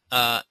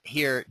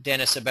here,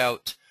 Dennis,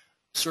 about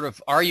sort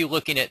of, are you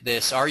looking at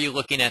this? Are you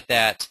looking at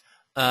that?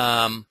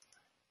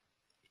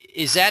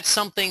 Is that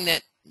something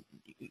that,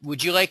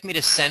 would you like me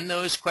to send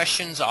those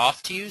questions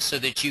off to you so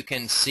that you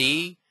can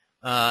see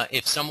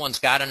if someone's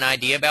got an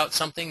idea about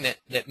something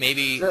that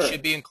maybe Sure.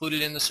 should be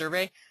included in the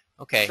survey?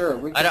 Okay. Sure,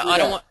 we I can don't, do I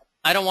don't that. want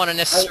I don't want to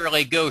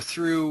necessarily go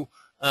through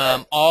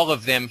all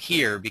of them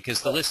here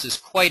because the list is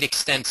quite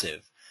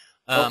extensive.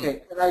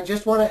 Okay, and I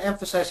just want to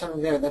emphasize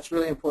something there that's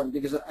really important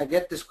because I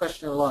get this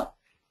question a lot.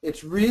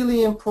 It's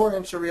really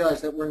important to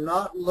realize that we're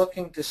not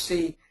looking to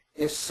see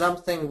if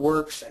something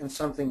works and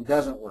something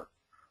doesn't work.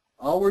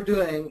 All we're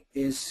doing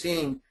is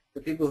seeing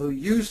the people who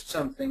used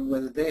something,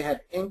 whether they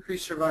had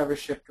increased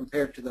survivorship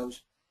compared to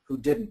those who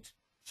didn't.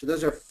 So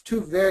those are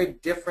two very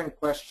different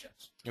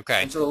questions.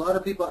 Okay. And so a lot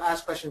of people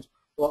ask questions,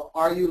 well,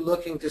 are you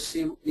looking to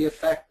see the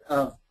effect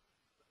of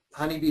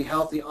honeybee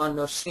healthy on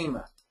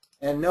nosema?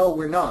 And no,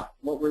 we're not.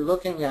 What we're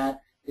looking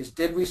at is,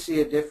 did we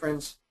see a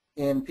difference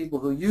in people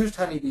who used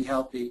honeybee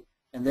healthy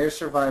and their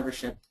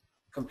survivorship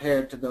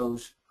compared to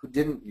those who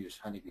didn't use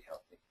honeybee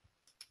healthy?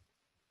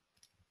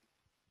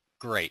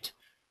 Great.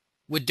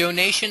 Would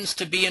donations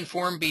to Bee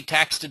Informed be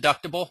tax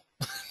deductible?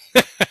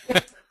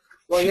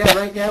 Well, yeah,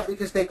 right now,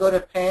 because they go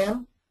to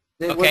Pam,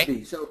 they would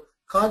be. So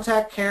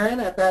contact Karen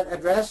at that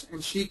address,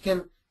 and she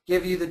can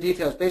give you the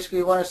details. Basically,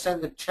 you want to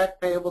send the check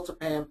payable to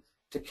Pam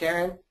to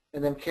Karen,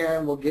 and then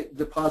Karen will get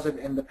deposit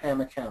in the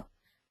Pam account.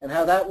 And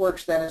how that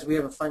works then is we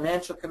have a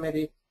financial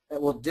committee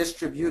that will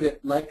distribute it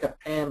like a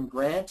Pam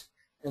grant,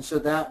 and so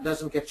that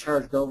doesn't get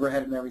charged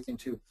overhead and everything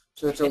too.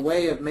 So it's a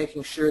way of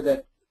making sure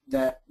that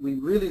we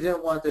really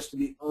didn't want this to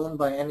be owned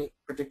by any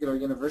particular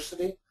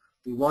university.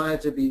 We wanted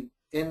it to be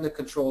in the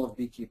control of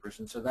beekeepers,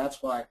 and so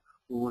that's why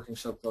we're working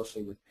so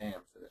closely with Pam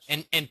for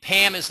this. And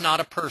Pam is not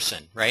a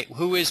person, right?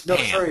 Who is Pam?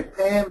 No, sorry,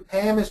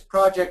 Pam is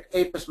Project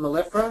Apis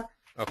mellifera.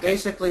 Okay.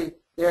 Basically,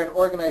 they're an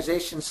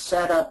organization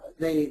set up.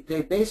 They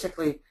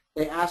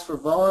ask for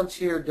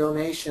volunteer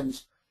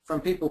donations from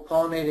people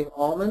pollinating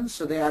almonds.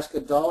 So they ask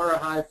 $1 a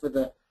hive for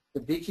the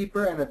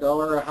beekeeper and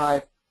 $1 a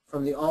hive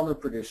from the almond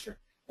producer.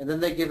 And then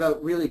they give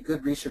out really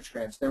good research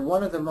grants. They're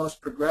one of the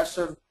most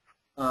progressive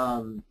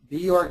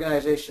bee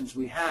organizations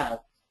we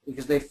have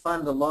because they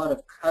fund a lot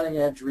of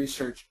cutting-edge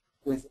research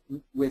with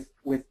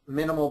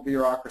minimal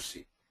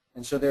bureaucracy.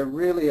 And so they're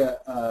really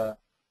a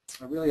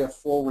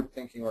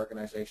forward-thinking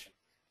organization.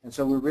 And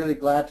so we're really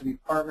glad to be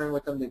partnering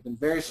with them. They've been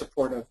very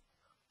supportive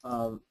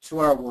to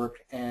our work,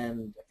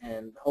 and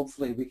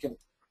hopefully we can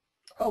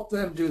help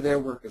them do their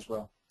work as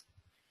well.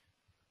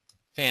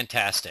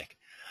 Fantastic.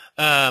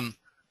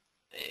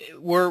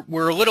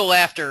 We're a little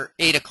after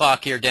 8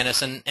 o'clock here,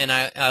 Dennis, and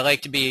I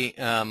like to be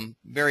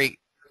very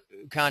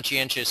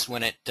conscientious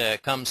when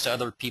it comes to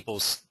other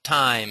people's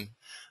time,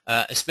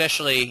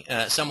 especially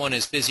someone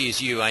as busy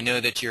as you. I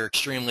know that you're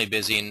extremely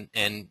busy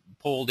and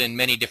pulled in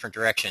many different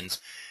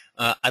directions.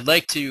 I'd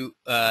like to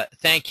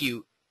thank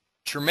you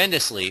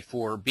tremendously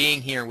for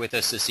being here with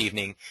us this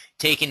evening,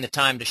 taking the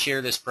time to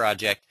share this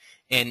project.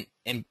 And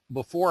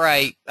before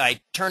I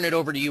turn it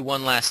over to you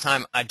one last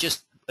time, I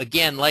just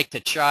again like to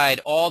chide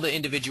all the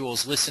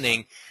individuals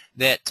listening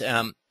that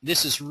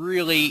this is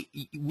really,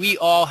 we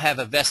all have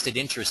a vested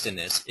interest in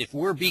this. If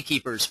we're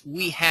beekeepers,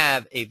 we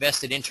have a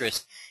vested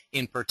interest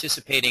in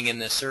participating in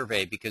this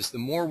survey because the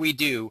more we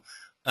do,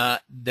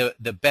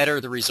 the better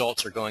the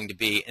results are going to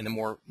be, and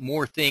the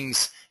more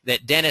things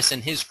that Dennis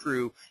and his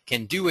crew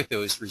can do with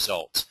those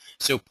results.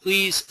 So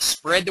please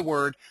spread the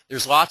word.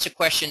 There's lots of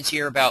questions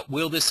here about,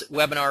 will this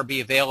webinar be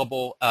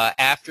available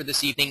after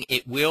this evening?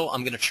 It will.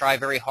 I'm going to try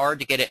very hard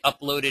to get it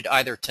uploaded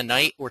either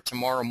tonight or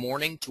tomorrow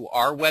morning to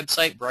our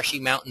website, Brushy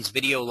Mountain's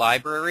Video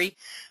Library,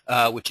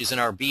 which is in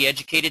our Bee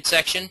Educated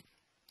section.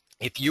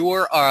 If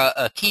you're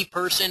a key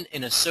person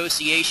in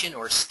association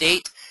or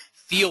state,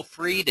 feel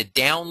free to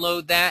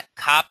download that,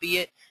 copy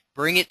it,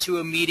 bring it to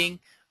a meeting,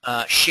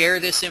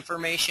 share this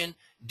information,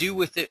 do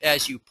with it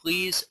as you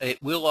please.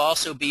 It will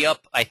also be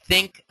up, I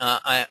think,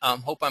 I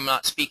hope I'm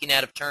not speaking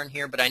out of turn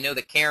here, but I know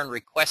that Karen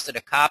requested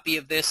a copy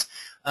of this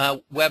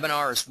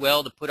webinar as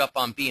well to put up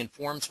on Bee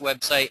Informed's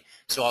website,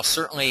 so I'll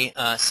certainly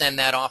send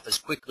that off as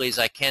quickly as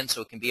I can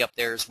so it can be up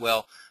there as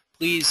well.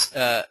 Please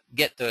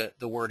get the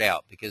word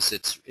out because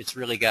it's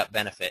really got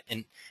benefit.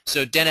 And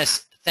so,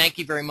 Dennis, thank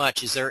you very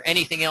much. Is there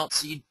anything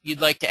else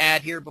you'd like to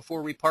add here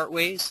before we part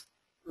ways?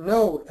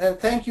 No, and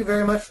thank you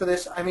very much for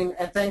this. I mean,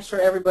 and thanks for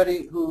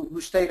everybody who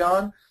stayed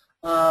on.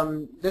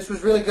 This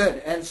was really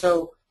good, and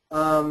so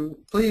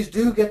please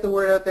do get the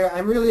word out there.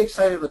 I'm really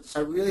excited with this.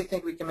 I really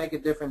think we can make a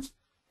difference,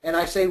 and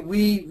I say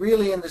we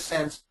really in the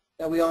sense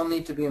that we all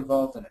need to be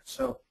involved in it.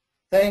 So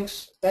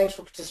thanks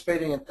for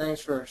participating, and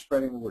thanks for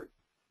spreading the word.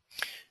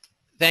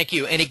 Thank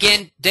you. And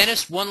again,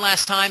 Dennis, one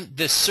last time,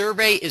 the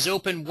survey is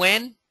open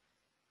when?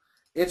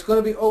 It's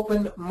going to be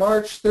open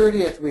March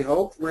 30th, we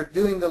hope. We're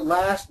doing the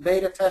last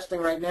beta testing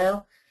right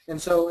now, and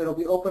so it'll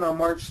be open on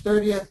March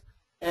 30th,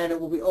 and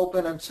it will be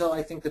open until,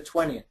 I think, the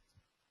 20th.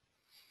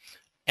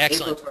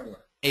 Excellent. April 20th.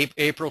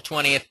 April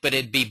 20th, but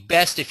it'd be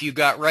best if you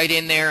got right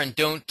in there and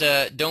don't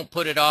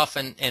put it off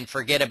and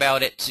forget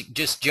about it.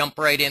 Just jump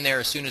right in there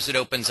as soon as it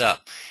opens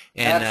up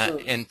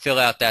and fill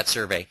out that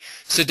survey.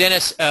 So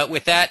Dennis,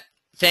 with that,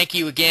 thank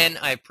you again.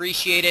 I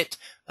appreciate it.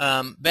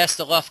 Best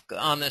of luck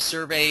on the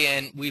survey,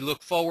 and we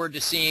look forward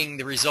to seeing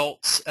the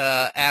results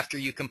after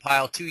you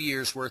compile 2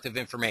 years worth of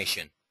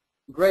information.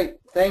 Great.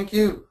 Thank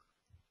you.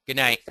 Good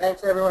night.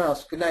 Thanks everyone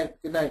else. Good night.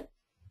 Good night.